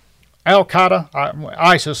 Al-Qaeda,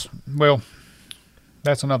 ISIS, well,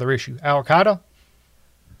 that's another issue. Al-Qaeda,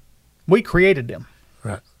 we created them.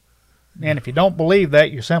 Right. And if you don't believe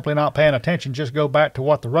that, you're simply not paying attention. Just go back to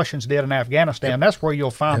what the Russians did in Afghanistan. Yep. That's where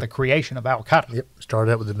you'll find the creation of Al-Qaeda. Yep.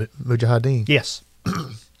 Started out with the Mujahideen. Yes.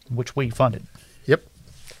 Which we funded. Yep.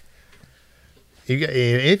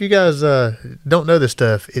 If you guys don't know this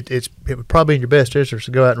stuff, it would probably be in your best interest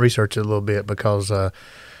to go out and research it a little bit because,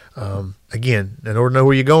 again, in order to know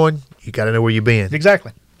where you're going, you got to know where you've been.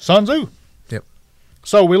 Exactly. Sun Tzu. Yep.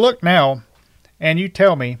 So we look now, and you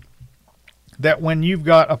tell me that when you've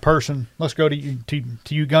got a person, let's go to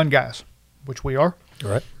you gun guys, which we are.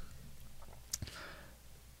 All right.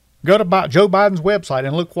 Go to Joe Biden's website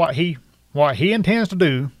and look what he intends to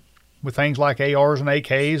do with things like ARs and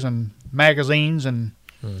AKs and magazines and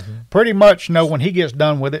pretty much know when he gets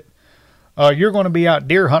done with it, you're going to be out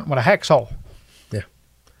deer hunting with a hacksaw. Yeah.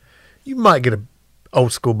 You might get a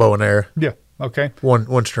old school bow and arrow. Yeah. Okay.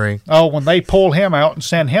 One string. Oh, when they pull him out and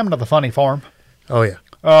send him to the funny farm. Oh,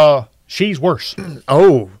 yeah. She's worse.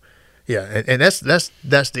 Oh, yeah, and that's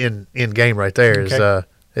the end game right there. Okay.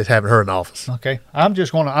 Is having her in office. Okay, I'm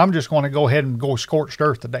just gonna go ahead and go scorched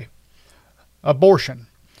earth today. Abortion.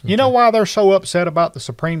 You know why they're so upset about the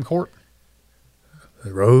Supreme Court?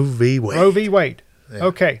 Roe v. Wade. Roe v. Wade. Yeah.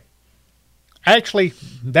 Okay. Actually,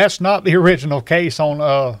 that's not the original case on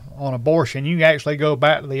abortion. You can actually go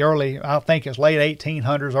back to the I think it's late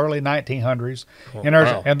 1800s, early 1900s,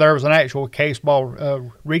 and there was an actual case called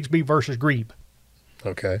Rigsby versus Grebe.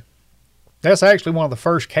 Okay. That's actually one of the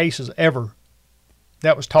first cases ever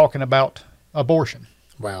that was talking about abortion.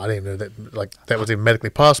 Wow, I didn't know that. Like that was even medically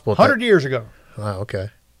possible. 100 years ago. Wow. Okay.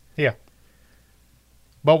 Yeah.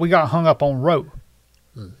 But we got hung up on Roe.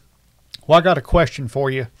 Well, I got a question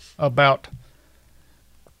for you about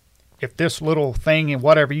if this little thing and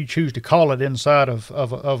whatever you choose to call it inside of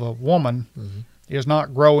a woman is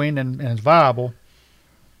not growing and is viable,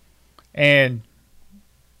 and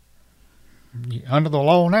under the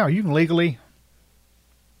law now, you can legally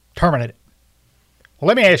terminate it. Well,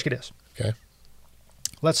 let me ask you this. Okay.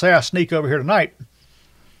 Let's say I sneak over here tonight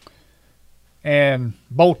and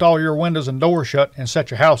bolt all your windows and doors shut and set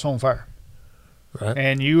your house on fire. Right.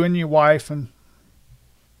 And you and your wife and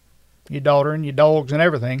your daughter and your dogs and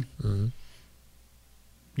everything,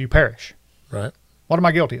 you perish. Right. What am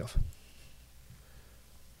I guilty of?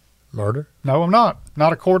 Murder? No, I'm not.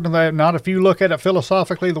 Not according to that. Not if you look at it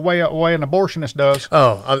philosophically the way an abortionist does.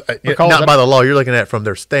 Oh, not by the law. You're looking at it from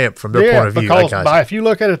their stamp, from their point of view. Because if you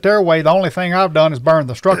look at it their way, the only thing I've done is burn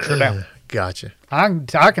the structure down. Gotcha.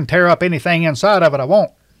 I can tear up anything inside of it I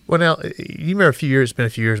want. Well, now, you remember it's been a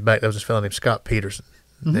few years back, there was this fellow named Scott Peterson,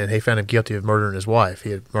 and he found him guilty of murdering his wife.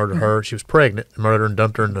 He had murdered her. She was pregnant, murdered her and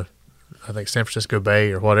dumped her in the, I think, San Francisco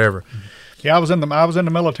Bay or whatever. Yeah, I was in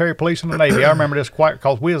the military, police, and the Navy. I remember this quite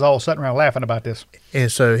because we was all sitting around laughing about this.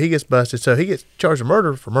 And so he gets busted. So he gets charged with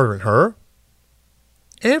murder for murdering her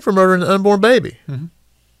and for murdering the unborn baby.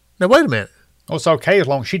 Now, wait a minute. Well, it's okay as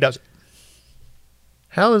long as she does it.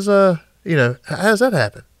 How does that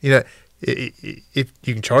happen? If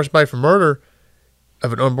you can charge somebody for murder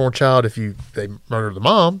of an unborn child if they murder the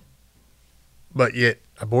mom, but yet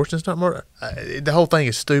abortion is not murder. The whole thing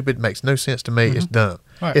is stupid. Makes no sense to me. It's dumb.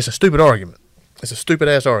 Right. It's a stupid argument. It's a stupid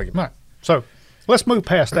ass argument. Right. So let's move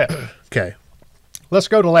past that. Okay. Let's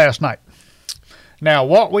go to last night. Now,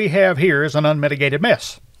 what we have here is an unmitigated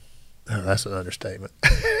mess. Oh, that's an understatement.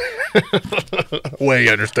 Way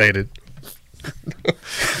understated.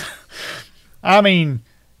 I mean,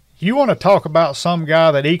 you want to talk about some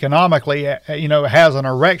guy that economically, has an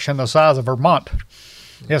erection the size of Vermont.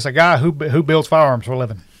 It's a guy who builds firearms for a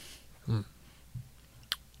living.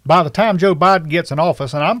 By the time Joe Biden gets in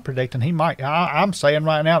office, and I'm predicting he might, I'm saying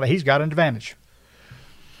right now that he's got an advantage.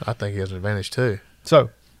 I think he has an advantage too. So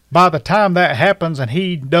by the time that happens and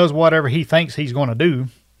he does whatever he thinks he's going to do,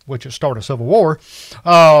 which is start a civil war,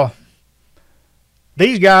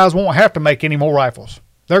 these guys won't have to make any more rifles.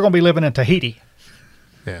 They're going to be living in Tahiti.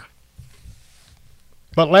 Yeah.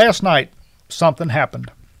 But last night, something happened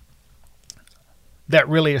that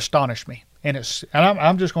really astonished me. And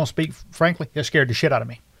I'm just going to speak frankly, it scared the shit out of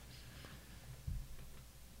me.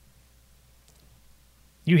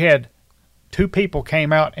 You had two people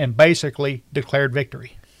came out and basically declared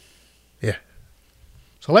victory. Yeah.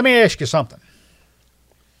 So let me ask you something.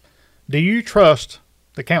 Do you trust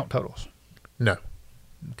the count totals? No.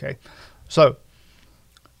 Okay. So.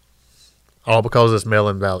 All because of this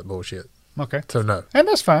mail-in ballot bullshit. Okay. So no. And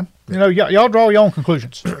that's fine. Y'all draw your own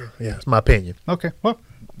conclusions. Yeah, it's my opinion. Okay. Well,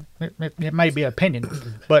 it may be an opinion,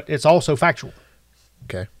 but it's also factual.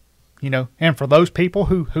 Okay. And for those people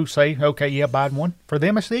who say, okay, yeah, Biden won, for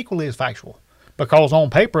them it's equally as factual. Because on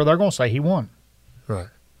paper, they're going to say he won. Right.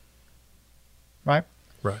 Right?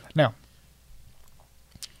 Right. Now,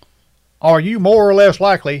 are you more or less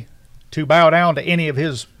likely to bow down to any of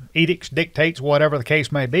his edicts, dictates, whatever the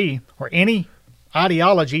case may be, or any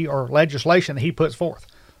ideology or legislation that he puts forth?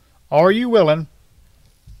 Are you willing,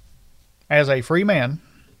 as a free man,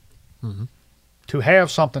 to have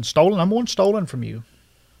something stolen? Number one, stolen from you.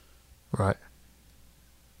 Right.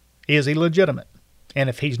 Is he legitimate? And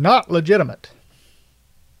if he's not legitimate,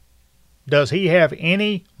 does he have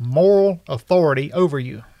any moral authority over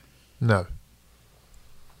you? No.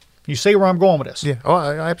 You see where I'm going with this? Yeah. Oh,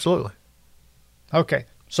 absolutely. Okay.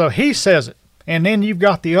 So he says it. And then you've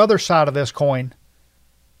got the other side of this coin.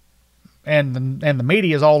 And the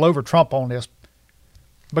media is all over Trump on this.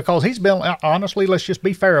 Because he's been, honestly, let's just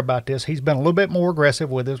be fair about this. He's been a little bit more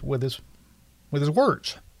aggressive with his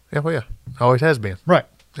words. Yeah, well, yeah. Always has been. Right.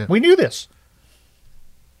 Yeah. We knew this.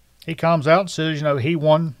 He comes out and says, he's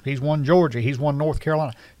won Georgia, he's won North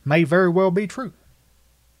Carolina. May very well be true.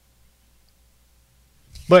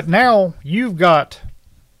 But now you've got,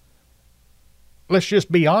 let's just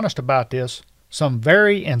be honest about this, some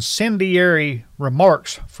very incendiary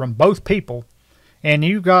remarks from both people, and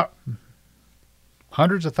you've got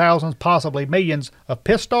hundreds of thousands, possibly millions of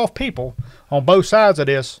pissed off people on both sides of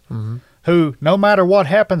this who, no matter what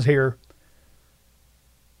happens here,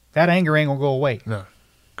 that anger ain't going to go away. No,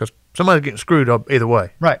 because somebody's getting screwed up either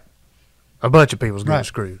way. Right. A bunch of people's getting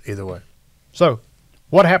screwed either way. So,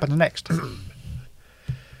 what happens next?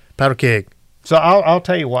 Powder keg. So I'll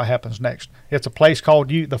tell you what happens next. It's a place called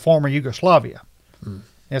the former Yugoslavia.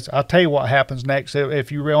 I'll tell you what happens next.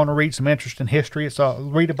 If you want to read some interesting history, it's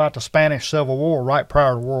read about the Spanish Civil War right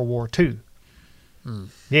prior to World War II.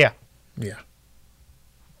 Yeah. Yeah.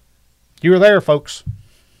 You were there, folks.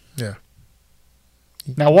 Yeah.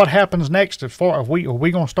 Now, what happens next? Are we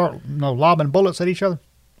going to start lobbing bullets at each other?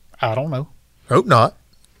 I don't know. Hope not.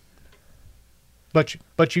 But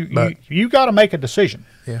you got to make a decision.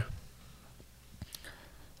 Yeah.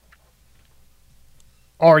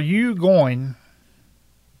 Are you going,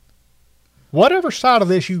 whatever side of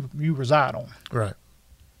this you reside on? Right.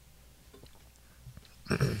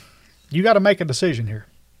 You got to make a decision here,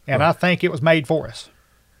 and I think it was made for us.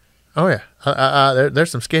 Oh yeah,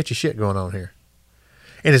 there's some sketchy shit going on here,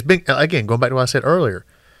 and it's been, again, going back to what I said earlier.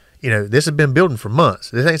 This has been building for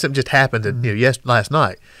months. This ain't something just happened last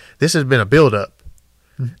night. This has been a build up.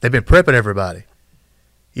 They've been prepping everybody.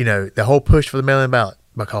 The whole push for the mail-in ballot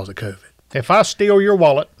because of COVID. If I steal your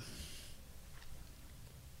wallet,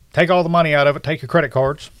 take all the money out of it, take your credit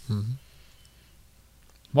cards,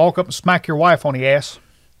 walk up and smack your wife on the ass,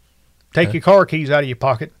 take your car keys out of your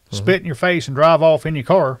pocket, spit in your face and drive off in your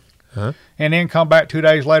car, and then come back 2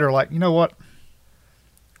 days later like, you know what?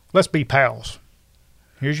 Let's be pals.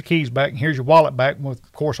 Here's your keys back, and here's your wallet back. With,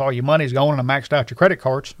 of course, all your money's gone, and I maxed out your credit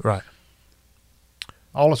cards. Right.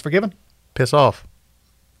 All is forgiven? Piss off.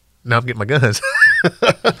 Now I'm getting my guns.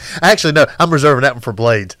 Actually, no, I'm reserving that one for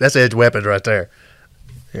blades. That's edge weapons right there.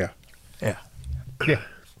 Yeah. Yeah. Yeah.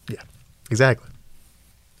 Yeah. Exactly.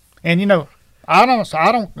 And, I don't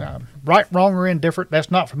right, wrong, or indifferent,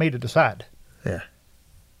 that's not for me to decide. Yeah.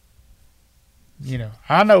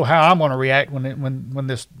 I know how I'm going to react when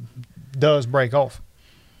this does break off.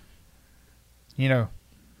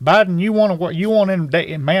 Biden, you want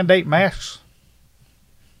to mandate masks?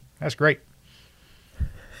 That's great.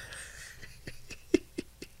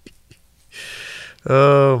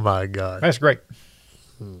 Oh my God. That's great.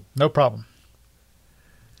 No problem.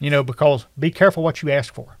 Because be careful what you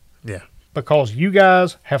ask for. Yeah. Because you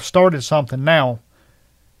guys have started something now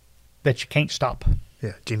that you can't stop.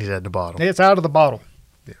 Yeah. Genie's out of the bottle. It's out of the bottle.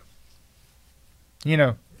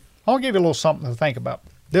 Yeah. I'll give you a little something to think about.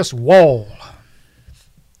 This wall.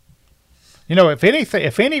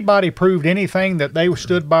 If anybody proved anything that they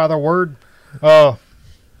stood by their word,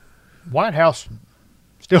 White House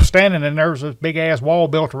still standing, and there was a big ass wall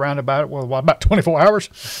built around about it. About 24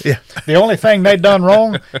 hours. Yeah. The only thing they'd done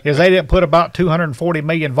wrong is they didn't put about 240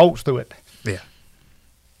 million votes through it. Yeah.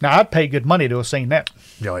 Now I'd pay good money to have seen that.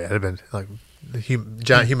 Oh yeah, it'd been like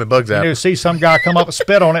giant human bugs out. See some guy come up and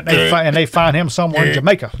spit on it, and they find him somewhere in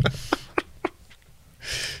Jamaica.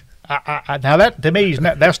 Now that to me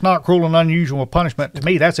that's not cruel and unusual punishment. To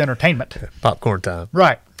me, that's entertainment. Popcorn time.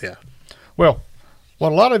 Right. Yeah. Well,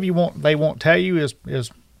 what a lot of you won't tell you is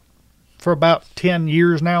for about 10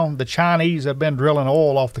 years now, the Chinese have been drilling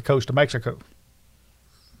oil off the coast of Mexico.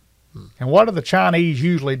 And what do the Chinese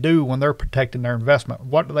usually do when they're protecting their investment?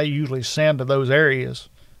 What do they usually send to those areas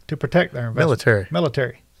to protect their investment?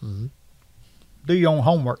 Military. Mm-hmm. Do your own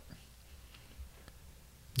homework.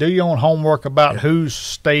 Do your own homework about who's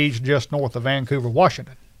staged just north of Vancouver,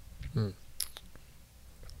 Washington.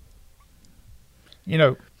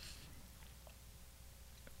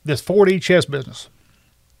 This 4D chess business.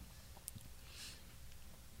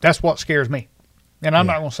 That's what scares me. And I'm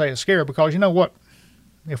not going to say it's scary because you know what?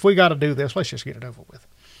 If we got to do this, let's just get it over with.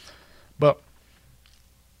 But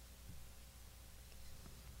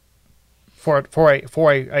for a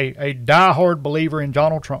diehard believer in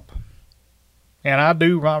Donald Trump, and I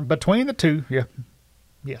do between the two,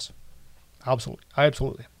 yes,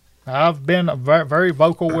 absolutely. I've been very, very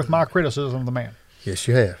vocal with my criticism of the man. Yes,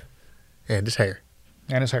 you have, and his hair.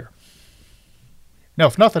 Now,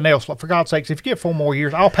 if nothing else, for God's sakes, if you get 4 more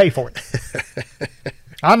years, I'll pay for it.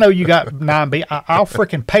 I know you got 9B. I'll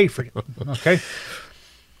freaking pay for it. Okay.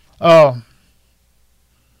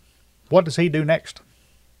 What does he do next?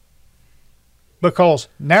 Because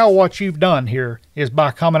now what you've done here is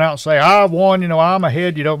by coming out and say, I've won, I'm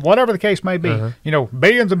ahead, whatever the case may be,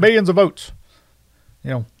 billions and billions of votes.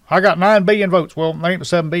 I got 9 billion votes. Well, there ain't but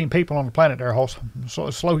 7 billion people on the planet there, Hoss. So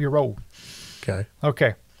slow your roll.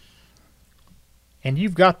 Okay. And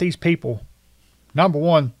you've got these people, number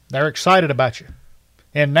one, they're excited about you.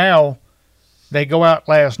 And now they go out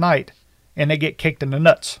last night and they get kicked in the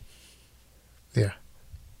nuts. Yeah.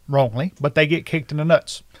 Wrongly, but they get kicked in the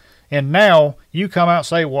nuts. And now you come out and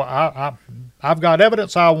say, well, I've got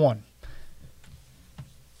evidence I won.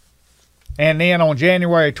 And then on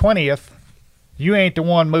January 20th, you ain't the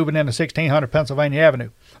one moving into 1600 Pennsylvania Avenue.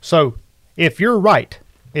 So if you're right,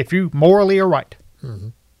 if you morally are right,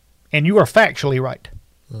 and you are factually right,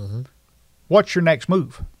 what's your next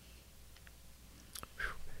move?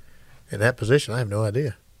 In that position, I have no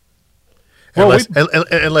idea. Well,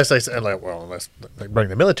 unless they bring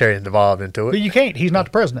the military involved into it. But you can't. He's not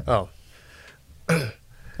the president. Oh.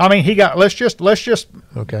 I mean, let's just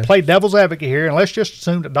Okay. play devil's advocate here, and let's just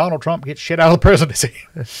assume that Donald Trump gets shit out of the presidency.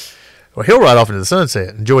 Well, he'll ride off into the sunset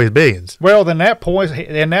and enjoy his billions. Well, then that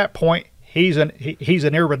point, he's an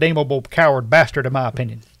irredeemable coward bastard, in my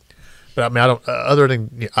opinion. But I mean, I don't. Other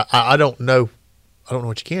than I don't know. I don't know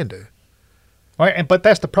what you can do. Right, but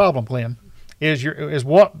that's the problem, Glenn. Is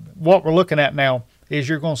what we're looking at now is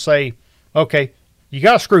you're going to say, okay, you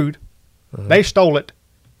got screwed. They stole it.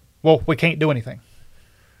 Well, we can't do anything.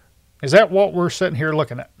 Is that what we're sitting here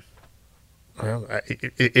looking at? Well,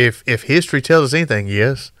 if history tells us anything,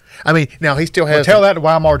 yes. I mean, now he still has. Well, tell that to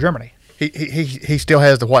Weimar Germany. He still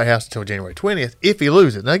has the White House until January 20th. If he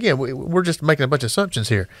loses, now again, we're just making a bunch of assumptions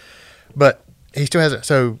here, but he still has it.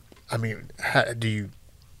 So, I mean, how, do you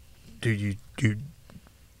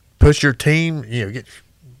push your team? You know,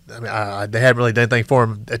 I mean, they haven't really done anything for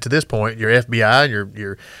him to this point. Your FBI,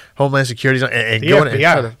 your Homeland Security, and going FBI. and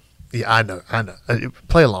try to. Yeah, I know.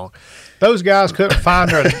 Play along. Those guys couldn't find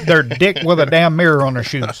their dick with a damn mirror on their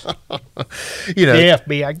shoes. You know, the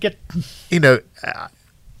FBI You know,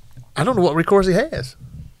 I don't know what recourse he has.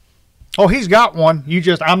 Oh, he's got one.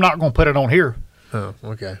 I'm not going to put it on here. Oh,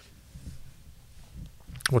 okay.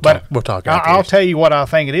 We'll talk. I'll tell you what I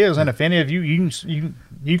think it is, and if any of you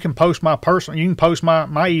can post my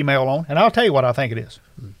my email on, and I'll tell you what I think it is.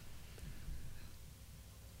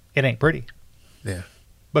 It ain't pretty. Yeah.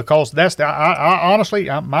 Because I honestly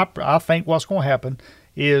think what's going to happen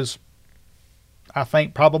is, I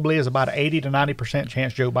think probably is about an 80 to 90%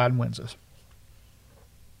 chance Joe Biden wins this.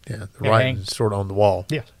 Yeah, the writing's sort of on the wall.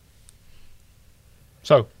 Yes.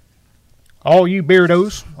 So, all you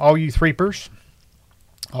beardos, all you threepers,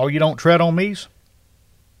 all you don't tread on me's,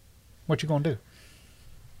 what you going to do?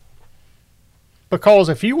 Because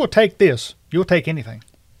if you will take this, you'll take anything.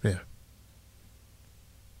 Yeah.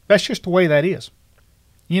 That's just the way that is.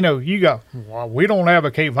 You know, well, we don't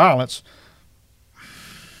advocate violence.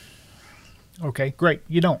 Okay, great.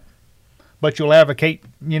 You don't. But you'll advocate,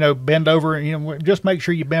 bend over, just make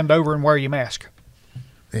sure you bend over and wear your mask.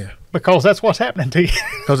 Yeah. Because that's what's happening to you.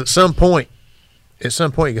 Because at some point you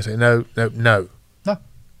can say no. No. At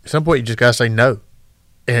some point you just got to say no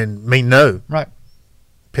and mean no. Right.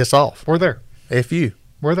 Piss off. We're there. F you.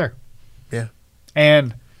 We're there. Yeah.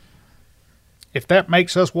 And if that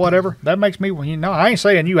makes us whatever, that makes me, I ain't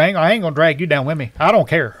saying I ain't going to drag you down with me. I don't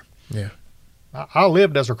care. Yeah. I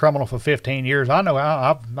lived as a criminal for 15 years. I know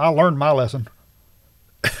I learned my lesson.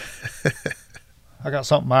 I got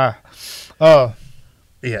something yeah,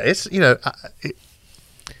 it's,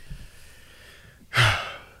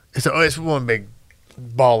 it's one big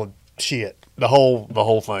ball of shit. The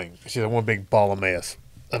whole thing. It's just one big ball of mess.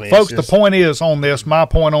 I mean, folks, the point is on this, my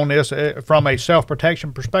point on this, from a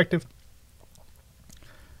self-protection perspective,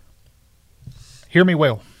 hear me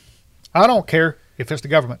well. I don't care if it's the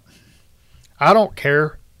government. I don't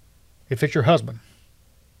care if it's your husband.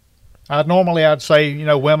 I'd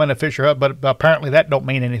say, women if it's your husband, but apparently that don't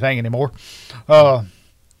mean anything anymore.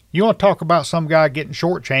 You want to talk about some guy getting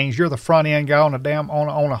shortchanged? You're the front end guy on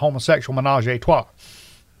a homosexual menage a trois.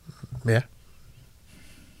 Yeah.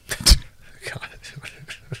 God.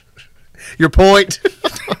 Your point.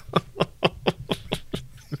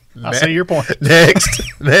 I see your point.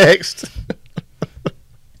 Next.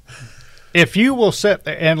 If you will sit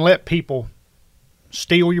there and let people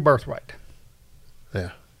steal your birthright,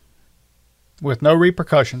 yeah, with no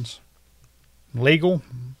repercussions, legal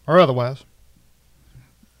or otherwise,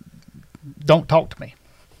 don't talk to me.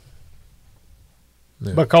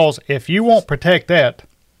 Yeah. Because if you won't protect that,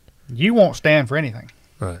 you won't stand for anything.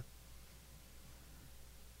 Right.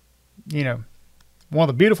 One of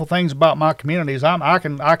the beautiful things about my community is I'm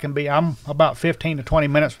about 15 to 20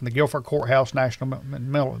 minutes from the Guilford Courthouse National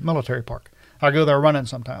Military Park. I go there running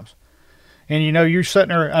sometimes. And you're sitting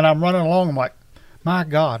there and I'm running along, I'm like, my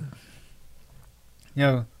God.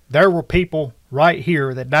 There were people right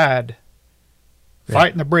here that died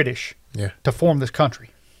fighting the British to form this country.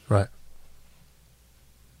 Right.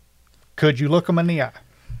 Could you look them in the eye?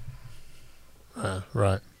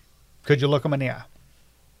 Right. Could you look them in the eye?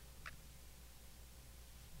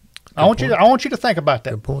 I want you to think about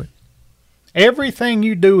that. Good point. Everything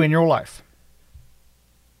you do in your life.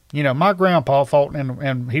 You know, my grandpa fought,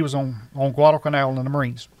 and he was on Guadalcanal in the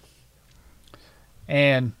Marines.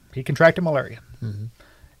 And he contracted malaria. Mm-hmm.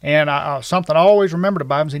 And something I always remembered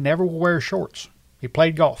about him is he never would wear shorts. He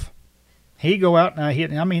played golf. He'd go out, and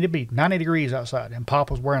it'd be 90 degrees outside, and Pop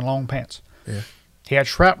was wearing long pants. Yeah. He had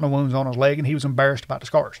shrapnel wounds on his leg, and he was embarrassed about the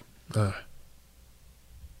scars.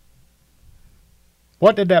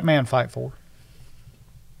 What did that man fight for?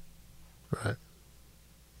 Right.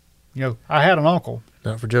 You know, I had an uncle.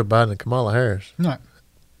 Not for Joe Biden and Kamala Harris. No.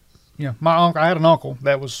 You know, I had an uncle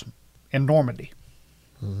that was in Normandy.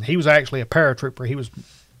 Mm-hmm. He was actually a paratrooper. He was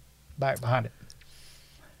back behind it.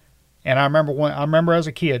 And I remember as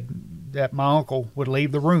a kid that my uncle would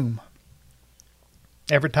leave the room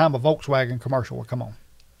every time a Volkswagen commercial would come on.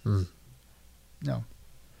 Mm. No.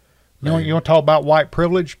 You want to talk about white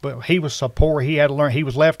privilege, but he was so poor he had to learn. He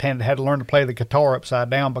was left-handed, had to learn to play the guitar upside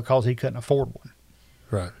down because he couldn't afford one.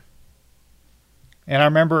 Right. And I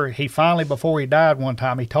remember he finally, before he died one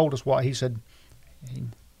time, he told us what he said.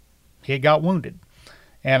 He had got wounded,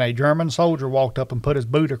 and a German soldier walked up and put his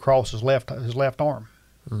boot across his left arm.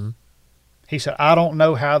 Mm-hmm. He said, "I don't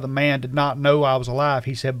know how the man did not know I was alive."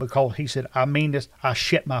 He said, "Because," he said, "I mean this, I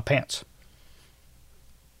shit my pants."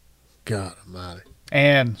 God almighty.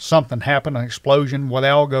 And something happened, an explosion, where they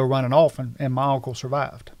all go running off, and my uncle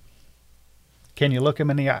survived. Can you look him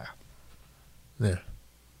in the eye? Yeah.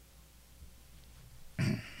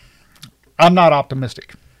 I'm not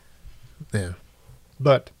optimistic. Yeah.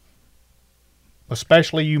 But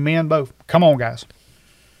especially you men both, come on, guys.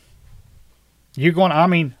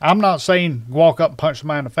 I'm not saying walk up and punch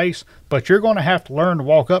somebody in the face, but you're going to have to learn to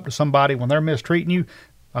walk up to somebody when they're mistreating you.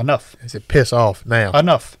 Enough. Is it piss off now?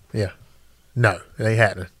 Enough. Yeah. No, it ain't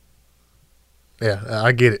happening. Yeah,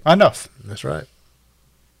 I get it. Enough. That's right.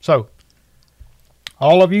 So,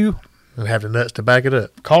 all of you, and have the nuts to back it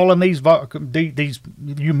up. Calling these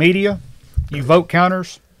you media, you vote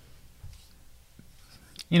counters.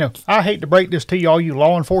 You know, I hate to break this to you, all you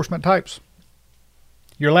law enforcement types.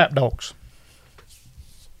 You're lapdogs.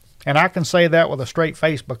 And I can say that with a straight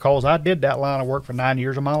face because I did that line of work for 9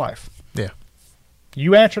 years of my life. Yeah.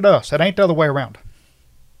 You answered us. It ain't the other way around.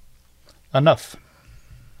 Enough.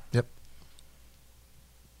 Yep.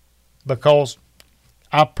 Because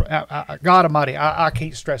God Almighty, I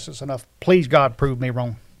can't stress this enough. Please, God, prove me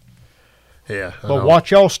wrong. Yeah. But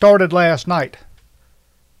what y'all started last night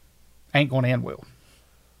ain't going to end well.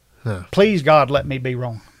 No. Please, God, let me be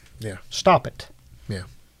wrong. Yeah. Stop it. Yeah.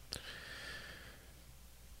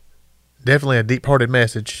 Definitely a deep-hearted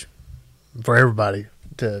message for everybody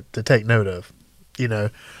to take note of. You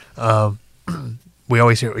know, we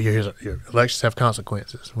always hear elections have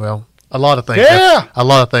consequences. Well, a lot of things. Yeah. A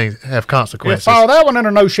lot of things have consequences. Yeah, file that one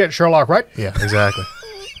under no shit, Sherlock, right? Yeah, exactly.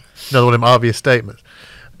 Another one of them obvious statements.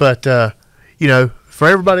 But, you know, for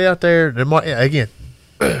everybody out there, again,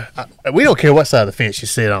 we don't care what side of the fence you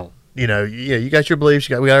sit on. You know, yeah, you got your beliefs,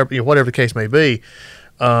 we got whatever the case may be.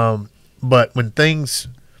 But when things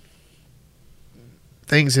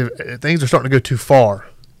are starting to go too far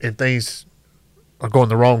and things are going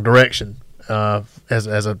the wrong direction, as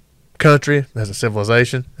a country, as a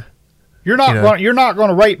civilization, you're not going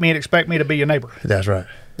to rape me and expect me to be your neighbor. That's right.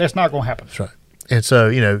 That's not going to happen. That's right. And so,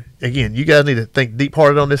 you know, again, you guys need to think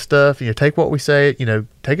deep-hearted on this stuff. You know, take what we say, you know,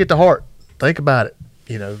 take it to heart. Think about it.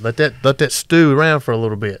 You know, let that stew around for a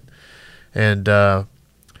little bit. And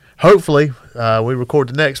hopefully, we record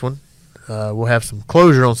the next one. We'll have some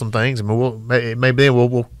closure on some things, and maybe then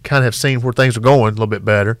we'll kind of have seen where things are going a little bit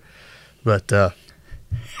better. But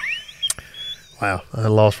wow, I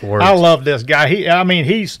lost for words. I love this guy. He's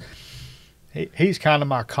kind of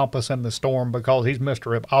my compass in the storm because he's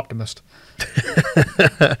Mr. Optimist.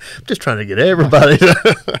 I'm just trying to get everybody.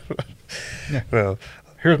 Yeah. Well,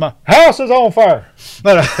 here's my house is on fire.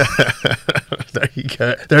 But, there you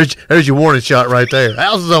go. There's your warning shot right there.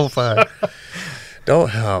 House is on fire.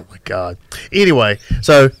 Oh my God. Anyway,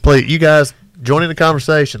 so please, you guys join in the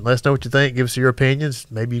conversation. Let us know what you think. Give us your opinions.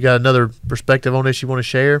 Maybe you got another perspective on this you want to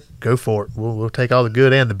share. Go for it. We'll take all the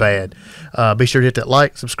good and the bad. Be sure to hit that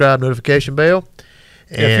like, subscribe, notification bell.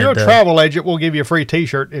 If you're a travel agent, we'll give you a free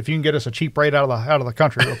T-shirt if you can get us a cheap rate out of the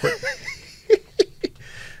country real quick.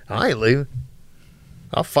 I ain't leaving.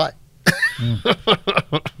 I'll fight.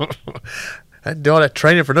 I do all that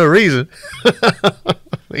training for no reason.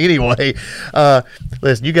 Anyway,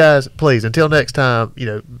 listen, you guys, please, until next time, you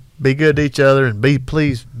know, be good to each other and be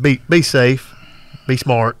safe, be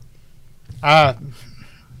smart.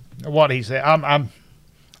 what he said. I'm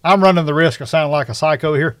running the risk of sounding like a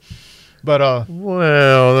psycho here, but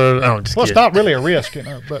it's not really a risk, you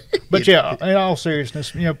know. But yeah, in all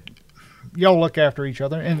seriousness, you know, y'all look after each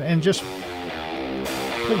other and just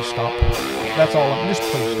please stop. That's all. Just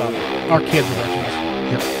please stop. Our kids are watching this.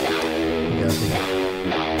 Yep.